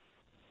anything?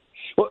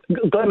 Well,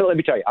 Glenn, let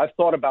me tell you, I've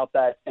thought about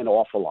that an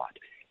awful lot.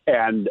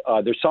 And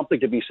there's something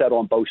to be said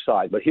on both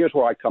sides. But here's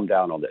where I come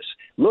down on this.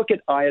 Look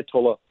at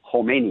Ayatollah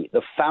Khomeini,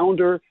 the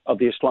founder of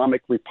the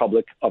Islamic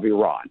Republic of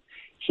Iran.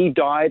 He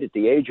died at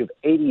the age of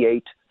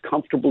 88,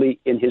 comfortably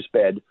in his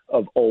bed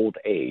of old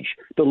age.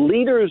 The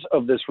leaders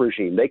of this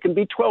regime, they can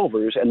be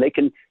 12ers and they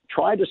can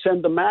try to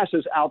send the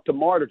masses out to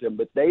martyrdom,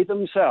 but they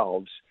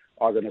themselves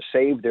are going to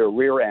save their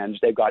rear ends.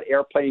 They've got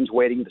airplanes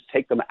waiting to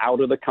take them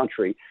out of the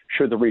country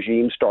should the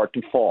regime start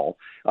to fall.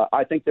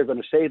 I think they're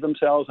going to save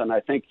themselves, and I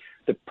think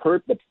the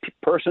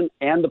person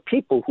and the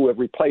people who have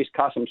replaced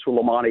Qasem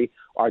Soleimani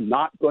are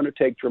not going to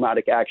take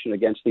dramatic action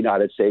against the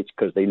United States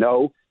because they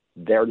know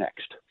they're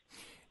next.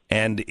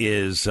 And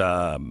is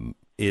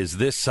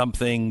this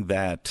something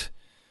that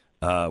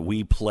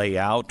we play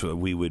out?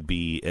 We would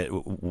be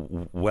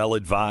well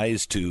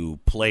advised to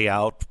play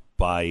out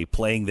by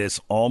playing this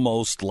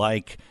almost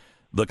like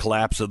the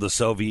collapse of the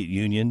Soviet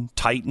Union,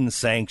 tighten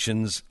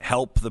sanctions,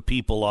 help the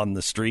people on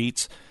the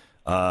streets,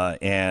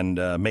 and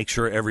make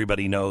sure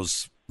everybody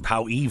knows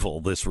how evil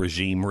this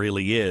regime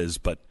really is,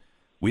 but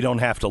we don't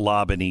have to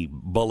lob any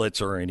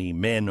bullets or any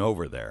men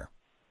over there.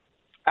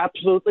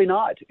 Absolutely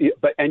not.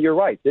 And you're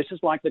right. This is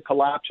like the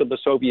collapse of the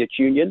Soviet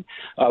Union.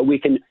 We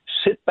can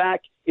sit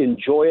back,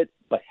 enjoy it,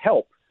 but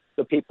help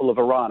the people of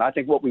Iran. I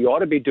think what we ought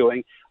to be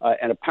doing,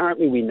 and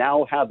apparently we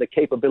now have the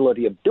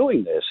capability of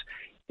doing this,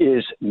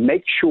 is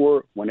make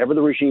sure whenever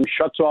the regime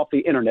shuts off the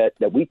internet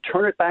that we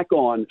turn it back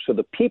on so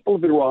the people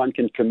of Iran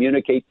can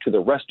communicate to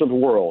the rest of the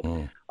world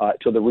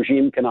so the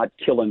regime cannot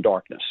kill in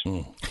darkness.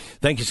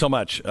 Thank you so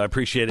much. I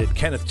appreciate it.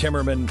 Kenneth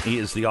Timmerman, he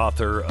is the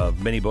author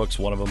of many books,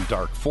 one of them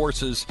Dark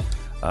Forces.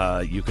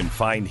 You can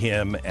find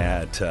him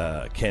at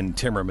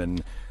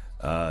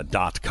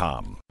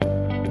KenTimmerman.com.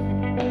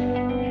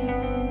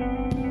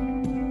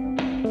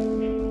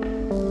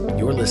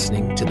 You're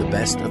listening to the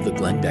best of the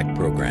Glenn Beck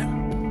program.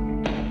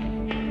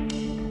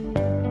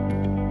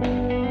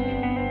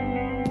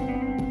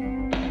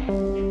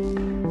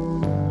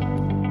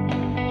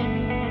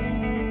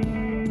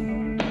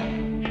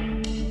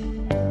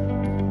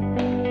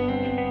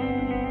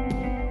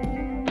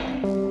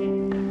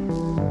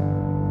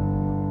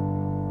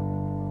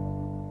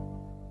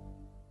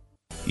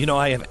 You know,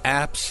 I have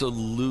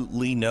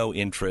absolutely no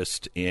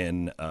interest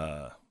in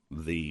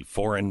the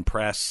foreign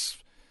press,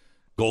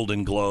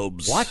 Golden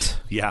Globes. What?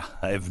 Yeah,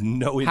 I have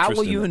no interest. How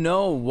will you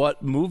know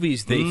what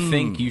movies they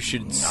think you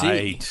should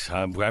see?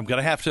 I'm going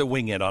to have to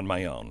wing it on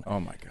my own.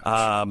 Oh, my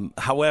gosh.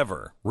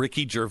 However,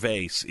 Ricky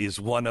Gervais is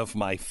one of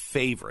my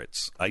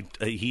favorites.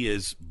 He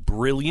is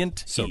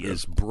brilliant. He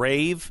is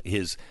brave.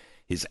 His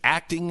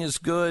acting is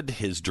good.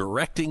 His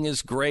directing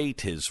is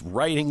great. His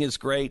writing is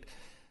great.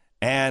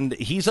 And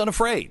he's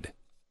unafraid.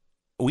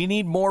 We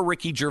need more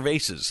Ricky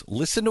Gervaises.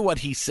 Listen to what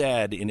he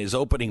said in his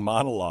opening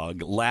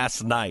monologue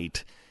last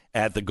night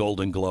at the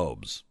Golden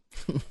Globes.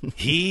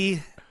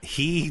 He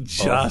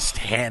just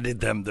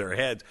handed them their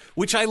heads,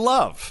 which I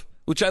love.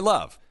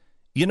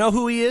 You know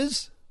who he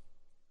is?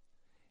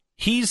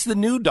 He's the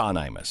new Don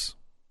Imus.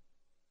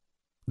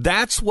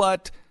 That's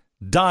what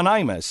Don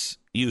Imus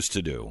used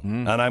to do.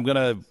 And I'm going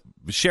to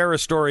share a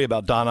story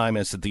about Don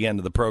Imus at the end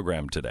of the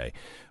program today.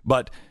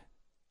 But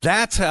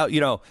that's how,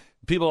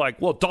 people are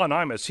like, well, Don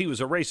Imus, he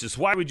was a racist.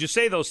 Why would you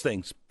say those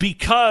things?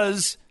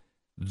 Because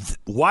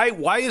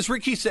why is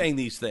Ricky saying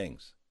these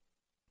things?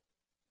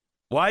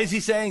 Why is he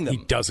saying them?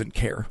 He doesn't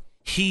care.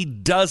 He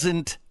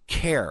doesn't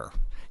care.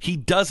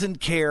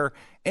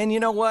 And you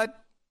know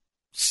what?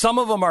 Some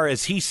of them are,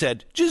 as he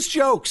said, just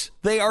jokes.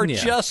 They are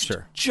just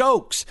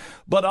jokes.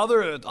 But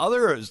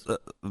others,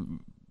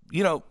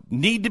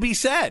 need to be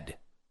said.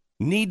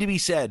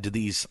 To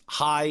these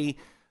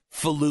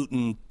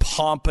highfalutin,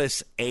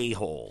 pompous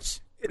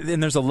a-holes.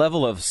 And there's a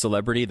level of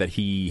celebrity that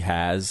he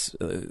has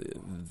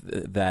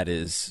that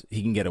is,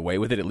 he can get away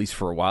with it, at least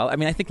for a while. I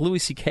mean, I think Louis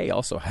C.K.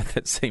 also had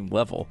that same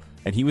level.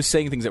 And he was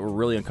saying things that were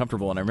really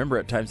uncomfortable. And I remember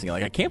at times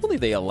thinking, I can't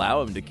believe they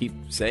allow him to keep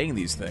saying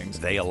these things.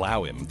 They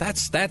allow him.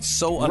 That's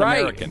so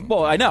un-American. Right.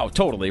 Well, I know,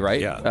 totally, right?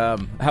 Yeah.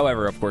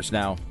 However, of course,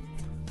 now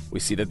we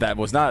see that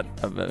was not,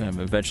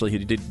 eventually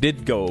he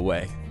did go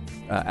away.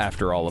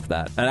 After all of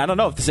that. And I don't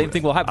know if the same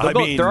thing will happen.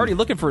 They're already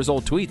looking for his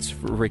old tweets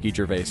for Ricky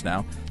Gervais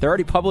now. They're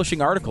already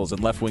publishing articles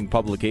in left-wing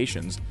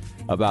publications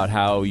about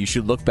how you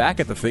should look back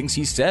at the things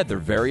he said. They're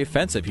very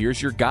offensive. Here's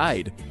your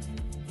guide.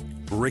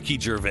 Ricky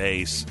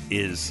Gervais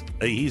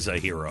he's a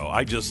hero.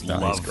 I just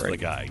love the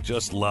guy.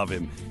 Just love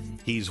him.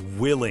 He's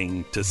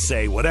willing to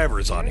say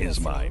whatever's on his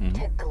mind.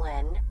 To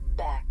Glenn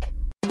Beck.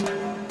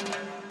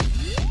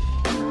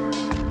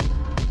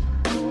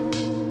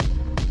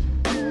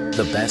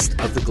 The best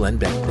of the Glenn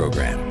Beck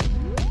program.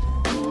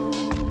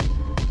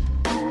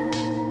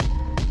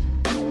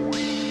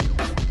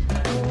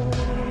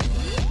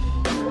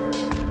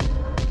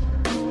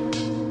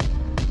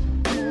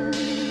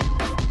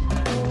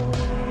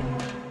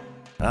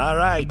 All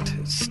right,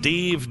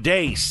 Steve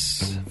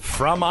Deace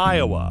from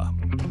Iowa.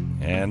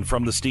 And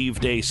from the Steve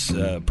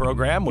Deace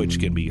program, which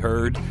can be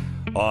heard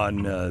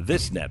on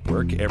this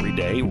network every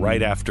day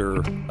right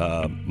after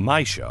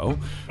my show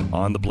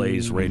on the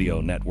Blaze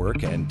Radio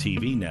Network and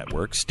TV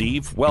network.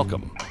 Steve,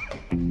 welcome.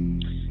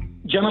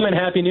 Gentlemen,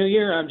 Happy New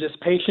Year. I'm just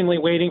patiently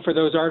waiting for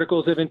those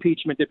articles of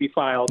impeachment to be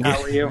filed.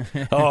 How are you?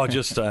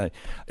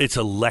 It's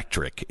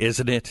electric,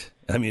 isn't it?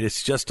 I mean,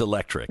 it's just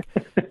electric.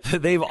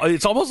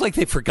 It's almost like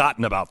they've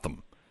forgotten about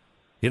them.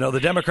 The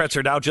Democrats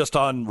are now just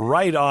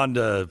right on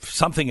to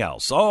something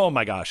else. Oh,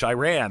 my gosh,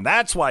 Iran.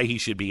 That's why he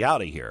should be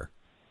out of here.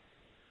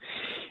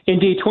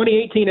 Indeed,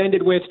 2018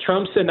 ended with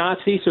Trump's a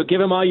Nazi, so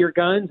give him all your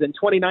guns. And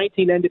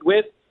 2019 ended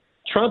with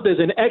Trump is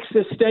an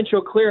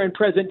existential, clear, and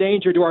present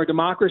danger to our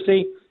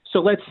democracy. So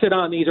let's sit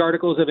on these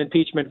articles of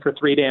impeachment for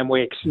 3 damn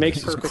weeks.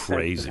 Makes perfect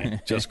sense.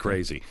 Just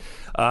crazy.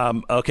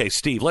 Okay,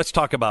 Steve, let's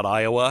talk about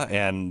Iowa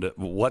and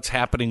what's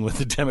happening with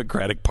the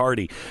Democratic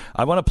Party.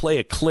 I want to play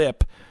a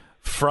clip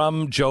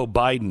from Joe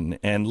Biden,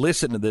 and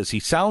listen to this. He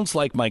sounds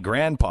like my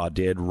grandpa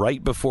did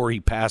right before he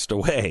passed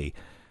away,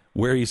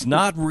 where he's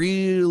not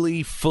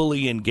really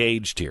fully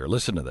engaged here.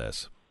 Listen to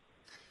this.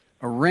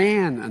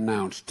 Iran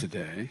announced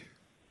today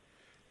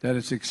that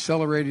it's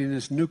accelerating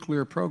its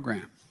nuclear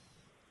program.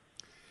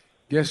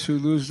 Guess who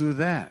loses with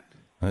that?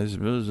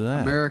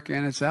 America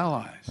and its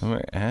allies.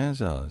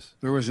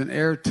 There was an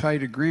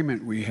airtight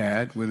agreement we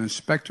had with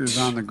inspectors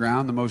on the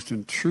ground, the most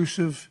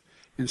intrusive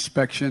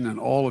inspection in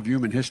all of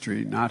human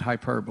history, not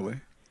hyperbole.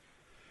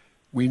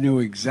 We knew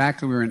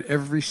exactly we were in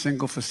every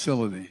single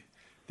facility,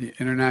 the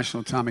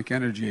International Atomic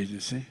Energy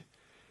Agency,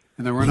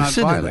 and they were not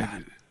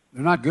violated.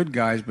 They're not good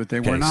guys, but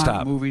they were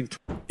not moving.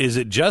 Is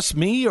it just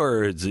me,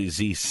 or does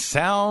he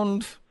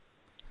sound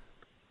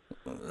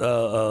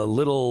a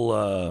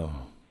little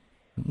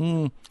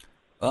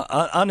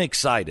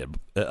unexcited?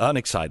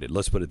 Unexcited.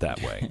 Let's put it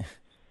that way.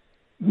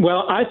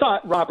 Well, I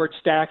thought Robert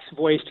Stack's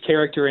voiced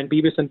character in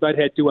Beavis and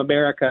Butthead Do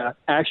America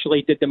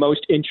actually did the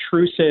most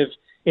intrusive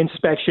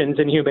inspections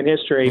in human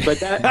history. But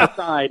that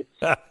aside,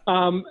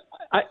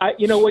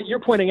 you know what you're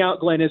pointing out,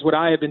 Glenn, is what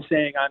I have been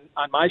saying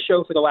on my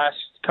show for the last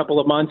couple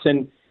of months,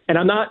 and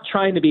I'm not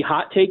trying to be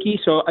hot takey,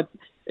 so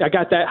I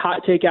got that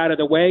hot take out of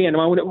the way, and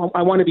I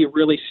want to be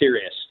really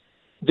serious.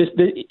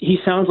 He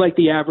sounds like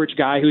the average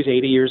guy who's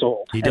 80 years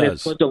old. He and does.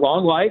 has lived a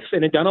long life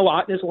and had done a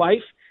lot in his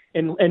life,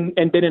 and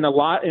been in a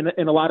lot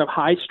of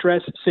high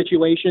stress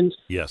situations.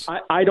 Yes.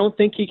 I don't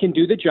think he can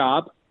do the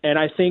job, and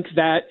I think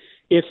that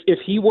if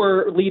he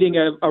were leading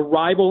a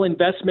rival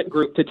investment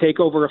group to take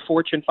over a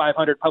Fortune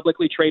 500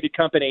 publicly traded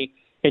company,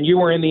 and you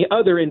were in the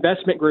other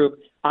investment group,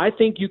 I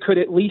think you could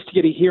at least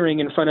get a hearing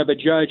in front of a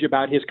judge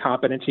about his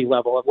competency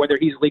level, of whether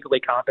he's legally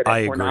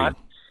competent or not.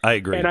 I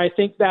agree. And I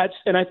think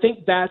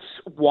that's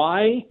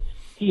why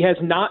he has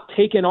not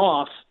taken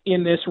off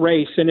in this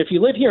race. And if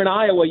you live here in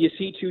Iowa, you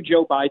see two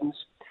Joe Bidens.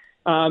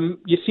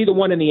 You see the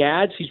one in the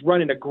ads. He's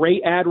running a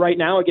great ad right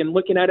now. Again,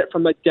 looking at it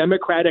from a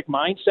Democratic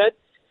mindset,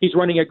 he's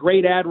running a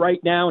great ad right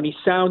now, and he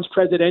sounds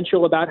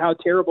presidential about how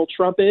terrible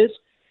Trump is.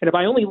 And if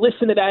I only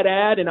listened to that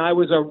ad and I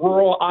was a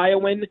rural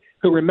Iowan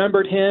who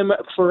remembered him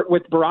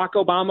with Barack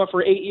Obama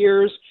for 8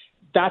 years,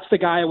 that's the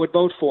guy I would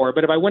vote for.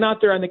 But if I went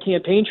out there on the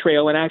campaign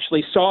trail and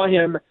actually saw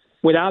him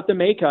without the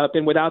makeup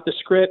and without the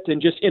script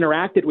and just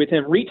interacted with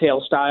him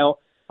retail style,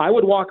 I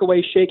would walk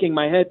away shaking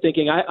my head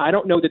thinking, I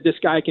don't know that this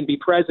guy can be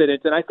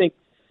president. And I think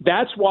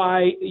that's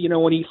why,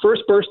 when he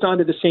first burst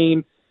onto the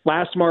scene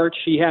last March,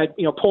 he had,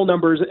 poll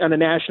numbers on a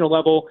national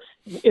level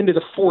into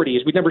the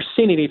 40s. We'd never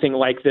seen anything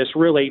like this,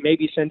 really,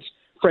 maybe since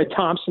Fred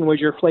Thompson was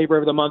your flavor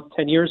of the month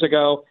 10 years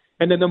ago.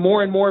 And then the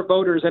more and more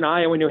voters in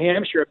Iowa and New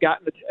Hampshire have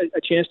gotten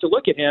a chance to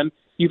look at him,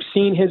 you've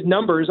seen his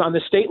numbers on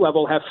the state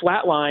level have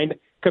flatlined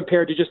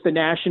compared to just the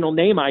national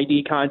name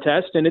ID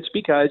contest. And it's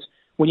because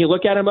when you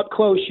look at him up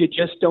close, you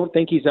just don't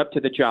think he's up to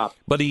the job.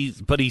 But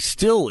he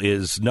still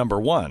is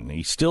number one.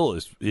 He still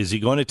is. Is he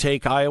going to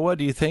take Iowa,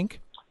 do you think?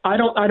 I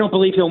don't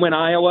believe he'll win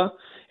Iowa.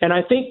 And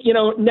I think,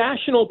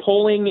 national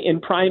polling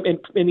in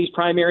these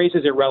primaries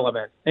is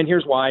irrelevant. And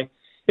here's why.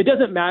 It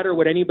doesn't matter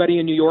what anybody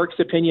in New York's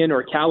opinion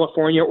or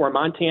California or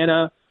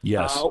Montana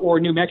or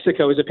New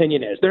Mexico's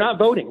opinion is. They're not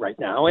voting right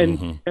now.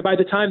 And, and by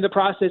the time the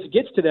process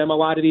gets to them, a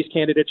lot of these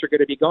candidates are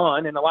going to be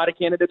gone, and a lot of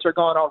candidates are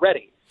gone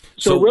already.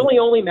 So it really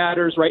only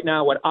matters right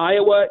now what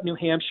Iowa, New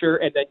Hampshire,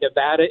 and then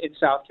Nevada and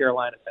South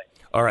Carolina think.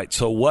 All right.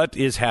 So what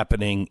is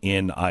happening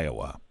in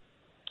Iowa?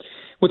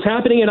 What's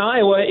happening in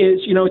Iowa is,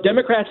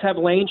 Democrats have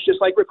lanes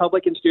just like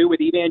Republicans do with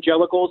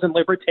evangelicals and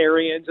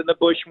libertarians and the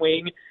Bush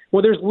wing.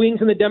 Well, there's wings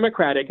in the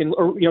Democratic,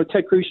 or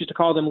Ted Cruz used to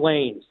call them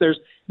lanes. There's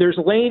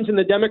lanes in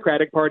the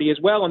Democratic Party as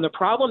well, and the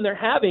problem they're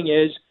having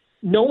is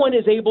no one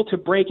is able to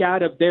break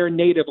out of their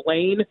native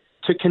lane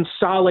to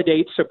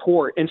consolidate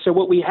support. And so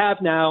what we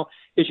have now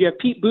is you have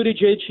Pete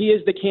Buttigieg. He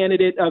is the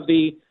candidate of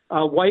the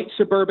white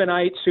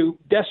suburbanites who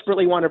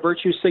desperately want a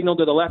virtue signal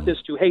to the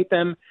leftists who hate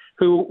them,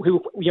 who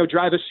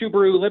drive a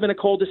Subaru, live in a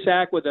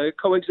cul-de-sac with a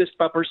coexist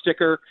bumper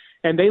sticker,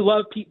 and they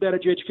love Pete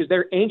Buttigieg because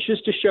they're anxious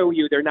to show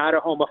you they're not a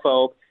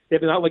homophobe.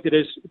 They've not looked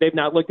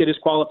at his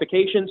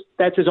qualifications.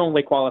 That's his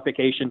only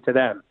qualification to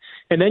them.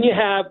 And then you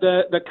have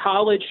the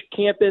college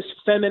campus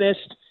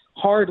feminist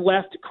hard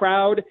left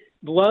crowd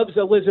loves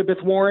Elizabeth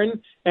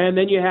Warren, and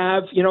then you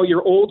have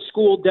your old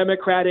school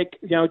Democratic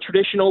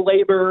traditional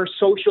labor,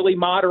 socially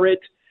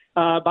moderate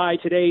by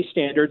today's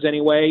standards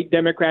anyway,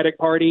 Democratic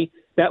Party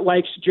that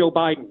likes Joe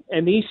Biden.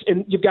 And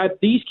you've got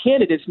these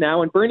candidates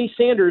now, and Bernie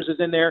Sanders is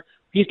in there.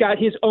 He's got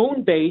his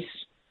own base,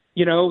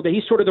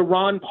 he's sort of the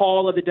Ron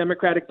Paul of the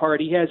Democratic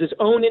Party. He has his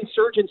own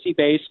insurgency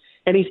base,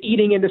 and he's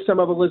eating into some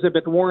of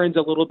Elizabeth Warren's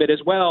a little bit as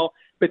well.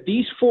 But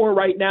these four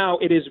right now,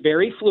 it is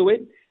very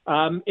fluid.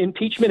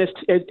 Impeachment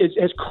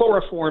has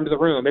chloroformed the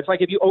room. It's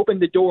like if you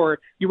opened the door,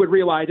 you would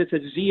realize it's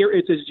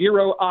a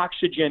zero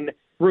oxygen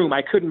room.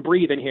 I couldn't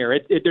breathe in here.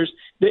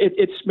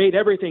 It's made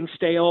everything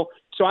stale.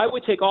 So I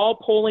would take all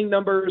polling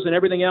numbers and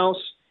everything else,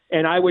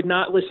 and I would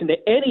not listen to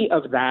any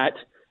of that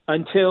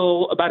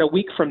until about a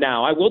week from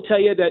now. I will tell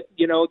you that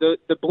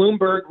the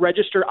Bloomberg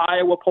Register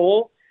Iowa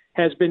poll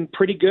has been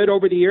pretty good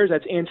over the years.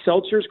 That's Ann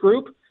Seltzer's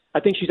group. I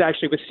think she's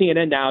actually with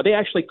CNN now. They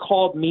actually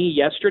called me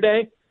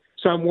yesterday.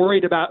 So I'm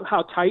worried about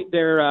how tight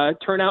their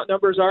turnout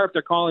numbers are if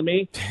they're calling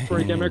me for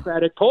a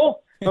Democratic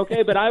poll.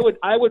 Okay, but I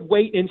would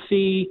wait and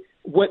see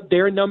what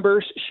their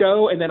numbers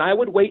show, and then I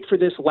would wait for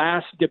this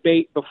last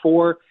debate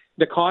before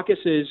the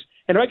caucuses.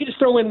 And if I could just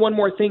throw in one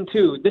more thing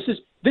too. This is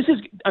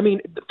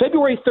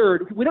February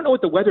 3rd, we don't know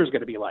what the weather is going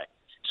to be like.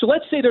 So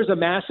let's say there's a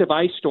massive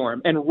ice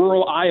storm and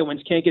rural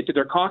Iowans can't get to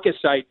their caucus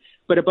site,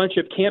 but a bunch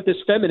of campus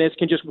feminists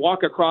can just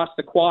walk across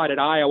the quad at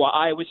Iowa,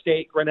 Iowa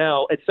State,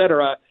 Grinnell, et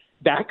cetera.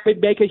 That could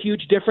make a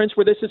huge difference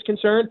where this is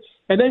concerned.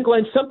 And then,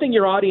 Glenn, something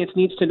your audience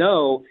needs to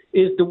know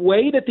is the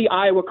way that the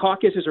Iowa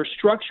caucuses are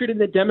structured in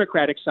the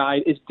Democratic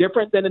side is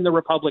different than in the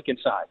Republican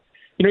side.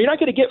 You're not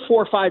going to get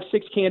 4, 5,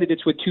 6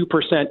 candidates with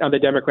 2% on the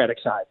Democratic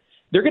side.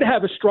 They're going to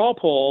have a straw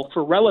poll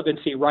for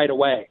relevancy right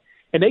away.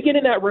 And they get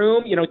in that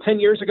room, 10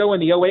 years ago in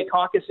the 08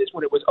 caucuses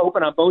when it was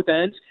open on both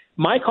ends.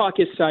 My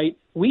caucus site,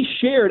 we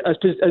shared a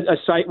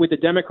site with the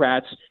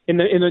Democrats in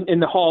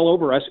the hall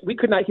over us. We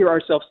could not hear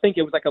ourselves think.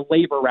 It was like a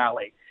labor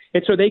rally.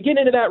 And so they get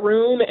into that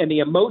room, and the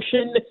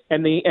emotion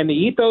and the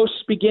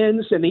ethos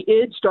begins, and the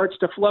id starts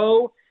to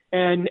flow.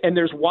 And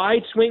there's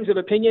wide swings of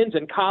opinions,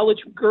 and college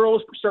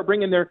girls start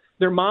bringing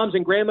their moms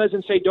and grandmas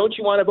and say, don't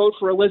you want to vote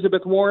for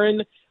Elizabeth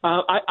Warren?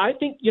 I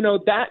think,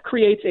 that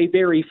creates a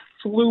very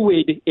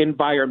fluid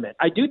environment.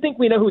 I do think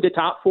we know who the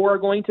top four are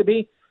going to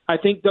be. I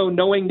think, though,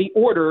 knowing the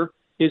order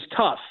is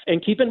tough.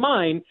 And keep in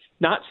mind,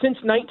 not since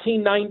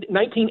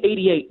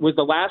 1988 was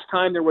the last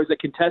time there was a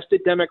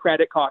contested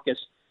Democratic caucus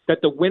that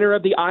the winner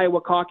of the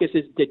Iowa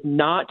caucuses did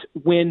not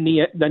win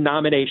the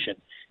nomination.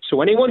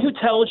 So anyone who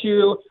tells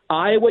you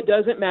Iowa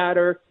doesn't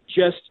matter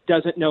just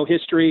doesn't know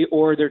history,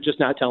 or they're just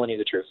not telling you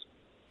the truth.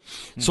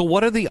 So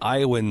what are the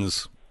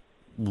Iowans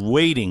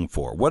waiting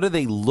for? What are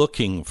they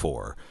looking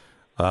for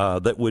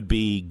that would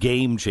be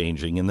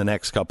game-changing in the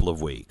next couple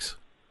of weeks?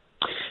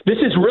 This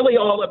is really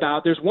all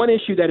about, there's one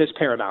issue that is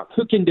paramount: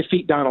 who can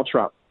defeat Donald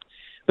Trump?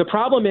 The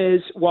problem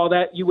is, while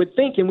that you would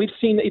think, and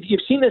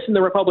you've seen this in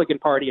the Republican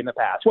Party in the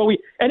past,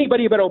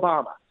 anybody but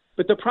Obama.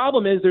 But the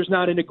problem is there's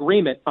not an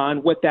agreement on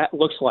what that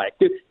looks like.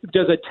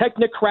 Does a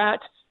technocrat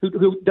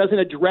who doesn't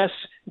address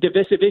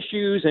divisive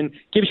issues and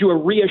gives you a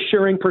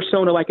reassuring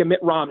persona like a Mitt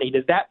Romney,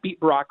 does that beat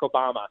Barack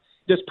Obama?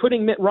 Does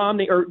putting Mitt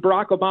Romney or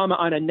Barack Obama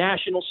on a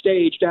national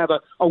stage to have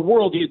a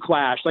worldview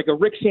clash like a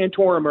Rick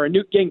Santorum or a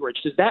Newt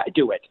Gingrich, does that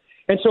do it?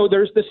 And so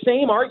there's the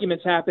same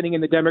arguments happening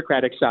in the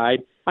Democratic side.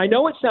 I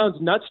know it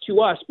sounds nuts to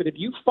us, but if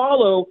you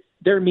follow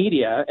their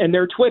media and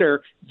their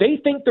Twitter, they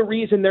think the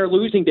reason they're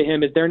losing to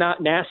him is they're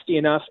not nasty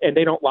enough and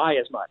they don't lie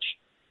as much.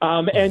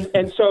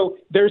 And so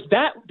there's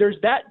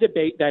that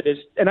debate that is,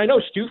 and I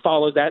know Stu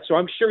follows that, so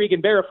I'm sure he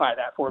can verify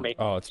that for me.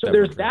 Oh, it's so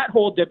there's that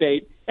whole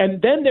debate.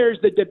 And then there's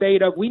the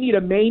debate of we need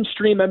a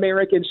mainstream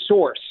American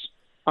source.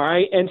 All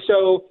right. And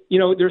so,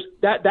 there's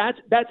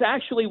that's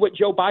actually what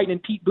Joe Biden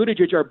and Pete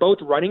Buttigieg are both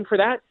running for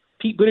that.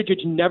 Pete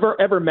Buttigieg never,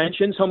 ever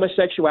mentions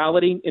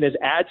homosexuality in his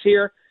ads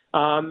here.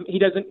 He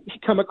doesn't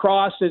come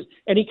across as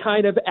any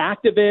kind of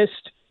activist,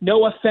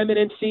 no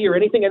effeminacy or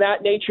anything of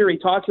that nature. He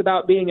talks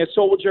about being a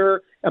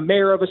soldier, a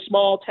mayor of a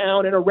small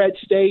town in a red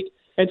state.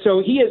 And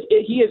so he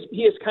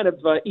is kind of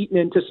eaten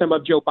into some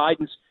of Joe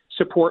Biden's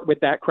support with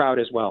that crowd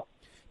as well.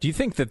 Do you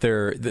think that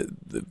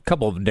the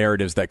couple of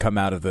narratives that come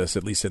out of this,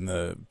 at least in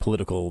the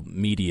political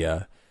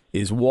media,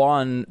 is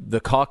one,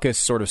 the caucus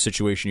sort of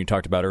situation you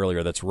talked about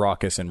earlier that's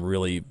raucous and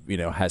really,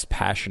 has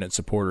passionate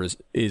supporters,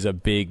 is a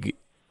big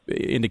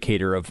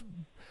indicator of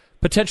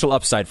potential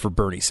upside for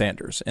Bernie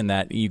Sanders, in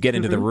that you get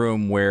into the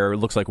room where it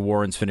looks like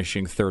Warren's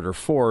finishing third or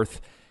fourth,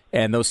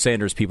 and those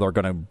Sanders people are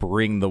going to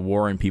bring the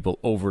Warren people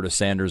over to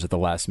Sanders at the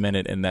last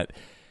minute, and that,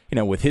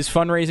 with his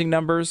fundraising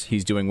numbers,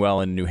 he's doing well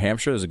in New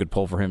Hampshire. There's a good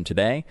poll for him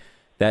today.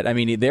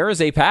 There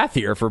is a path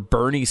here for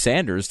Bernie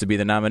Sanders to be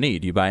the nominee.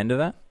 Do you buy into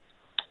that?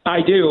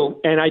 I do,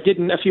 and I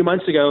didn't a few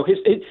months ago.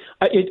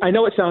 I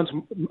know it sounds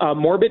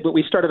morbid, but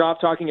we started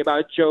off talking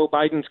about Joe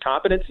Biden's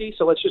competency,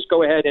 so let's just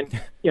go ahead and,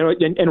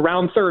 and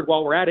round third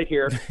while we're at it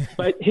here.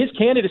 But his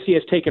candidacy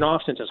has taken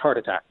off since his heart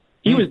attack.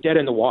 He was dead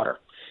in the water.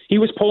 He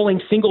was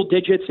polling single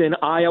digits in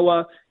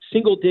Iowa,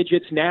 single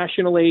digits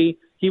nationally.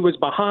 He was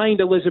behind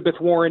Elizabeth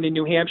Warren in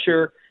New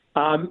Hampshire.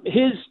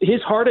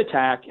 His heart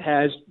attack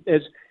has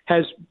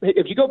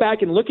if you go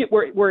back and look at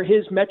where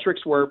his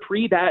metrics were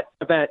pre that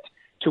event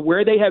to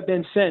where they have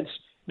been since,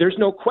 there's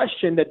no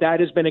question that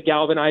has been a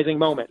galvanizing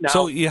moment. Now,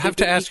 so you have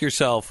to ask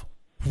yourself,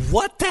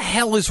 what the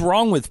hell is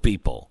wrong with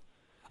people?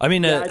 I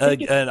mean,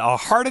 a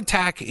heart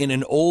attack in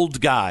an old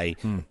guy,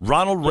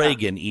 Ronald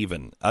Reagan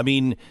even. I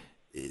mean,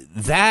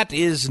 that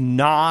is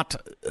not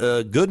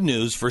good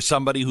news for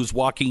somebody who's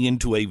walking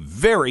into a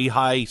very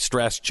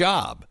high-stress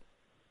job.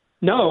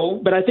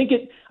 No, but I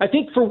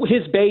think for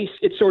his base,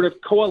 it sort of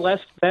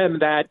coalesced them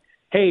that,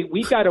 hey,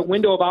 we've got a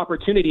window of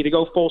opportunity to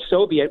go full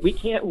Soviet. We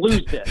can't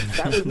lose this.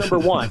 That was number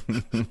one.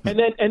 And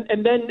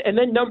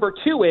then number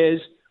two is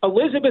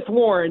Elizabeth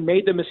Warren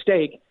made the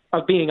mistake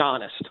of being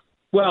honest.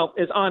 Well,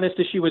 as honest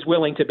as she was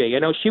willing to be.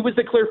 She was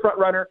the clear front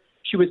runner.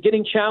 She was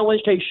getting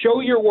challenged. Hey, show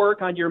your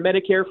work on your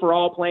Medicare for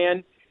All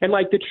plan. And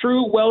like the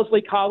true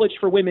Wellesley College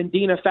for Women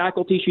dean of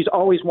faculty she's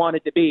always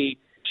wanted to be,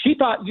 she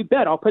thought, you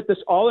bet, I'll put this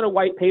all in a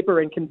white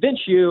paper and convince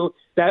you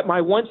that my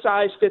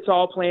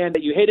one-size-fits-all plan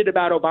that you hated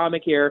about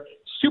Obamacare,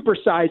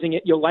 supersizing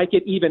it, you'll like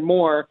it even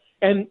more.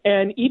 And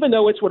even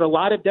though it's what a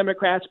lot of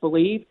Democrats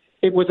believe,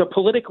 it was a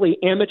politically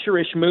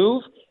amateurish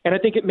move. And I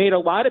think it made a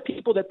lot of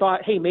people that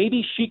thought, hey,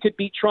 maybe she could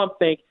beat Trump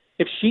think,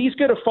 if she's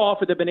going to fall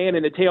for the banana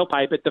in the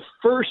tailpipe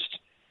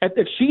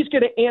if she's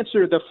going to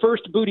answer the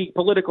first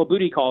political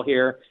booty call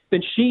here,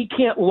 then she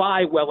can't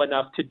lie well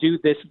enough to do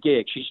this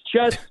gig.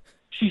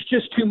 She's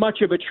just too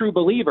much of a true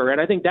believer. And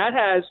I think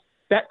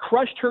that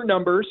crushed her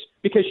numbers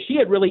because she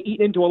had really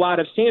eaten into a lot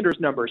of Sanders'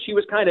 numbers. She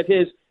was kind of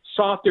his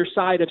softer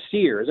side of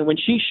Sears. And when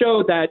she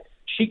showed that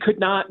she could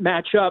not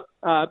match up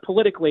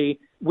politically,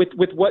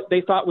 with what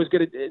they thought was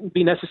going to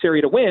be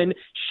necessary to win.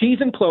 She's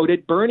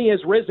imploded. Bernie has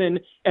risen,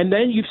 and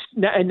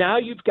now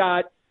you've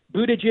got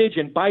Buttigieg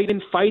and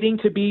Biden fighting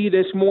to be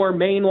this more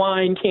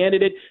mainline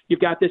candidate. You've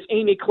got this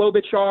Amy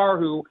Klobuchar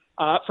who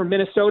from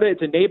Minnesota,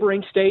 it's a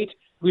neighboring state,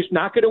 who's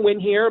not going to win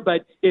here.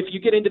 But if you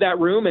get into that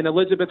room and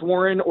Elizabeth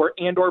Warren or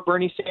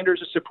Bernie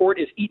Sanders' support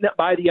is eaten up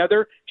by the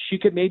other, she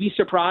could maybe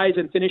surprise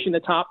and finish in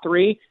the top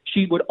three.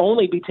 She would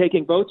only be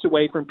taking votes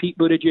away from Pete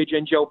Buttigieg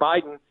and Joe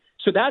Biden.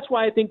 So that's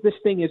why I think this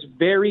thing is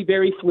very,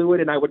 very fluid,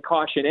 and I would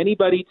caution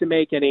anybody to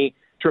make any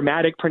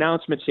dramatic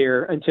pronouncements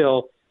here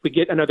until we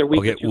get another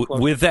week. Okay,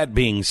 with that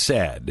being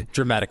said,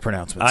 dramatic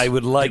pronouncements. I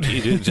would like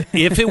you to,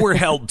 if it were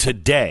held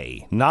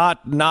today,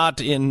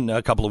 not in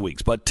a couple of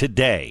weeks, but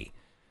today,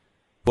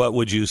 what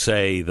would you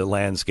say the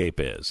landscape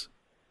is?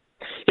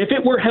 If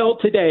it were held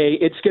today,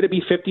 it's going to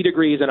be 50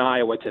 degrees in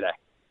Iowa today,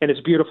 and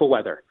it's beautiful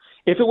weather.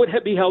 If it would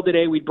be held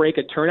today, we'd break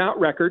a turnout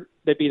record.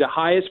 That'd be the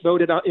highest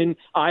voted in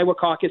Iowa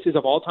caucuses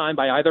of all time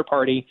by either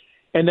party.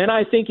 And then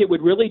I think it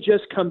would really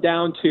just come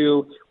down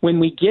to when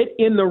we get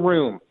in the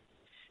room,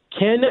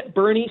 can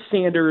Bernie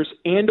Sanders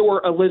and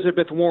or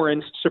Elizabeth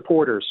Warren's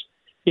supporters,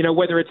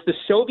 whether it's the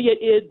Soviet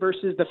id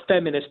versus the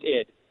feminist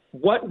id,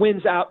 what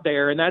wins out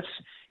there? And that's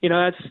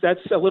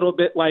a little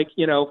bit like,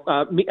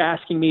 me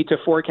asking me to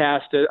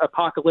forecast an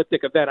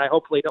apocalyptic event I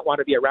hopefully don't want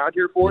to be around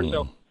here for.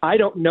 So I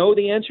don't know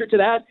the answer to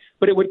that,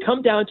 but it would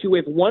come down to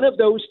if one of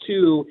those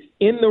two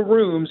in the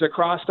rooms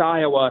across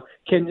Iowa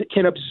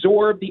can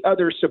absorb the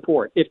other's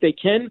support. If they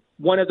can,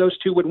 one of those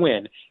two would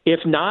win. If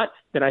not,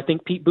 then I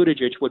think Pete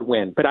Buttigieg would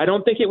win. But I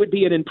don't think it would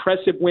be an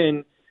impressive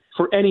win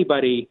for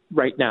anybody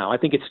right now. I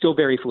think it's still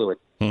very fluid.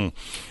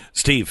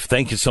 Steve,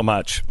 thank you so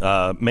much.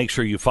 Make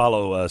sure you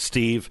follow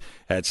Steve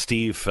at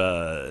Steve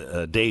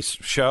Deace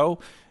Show.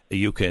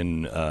 You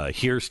can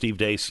hear Steve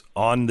Deace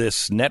on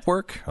this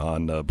network,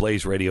 on the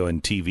Blaze Radio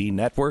and TV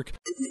network.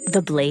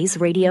 The Blaze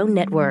Radio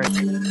Network.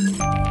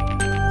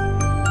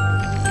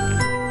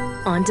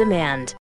 On demand.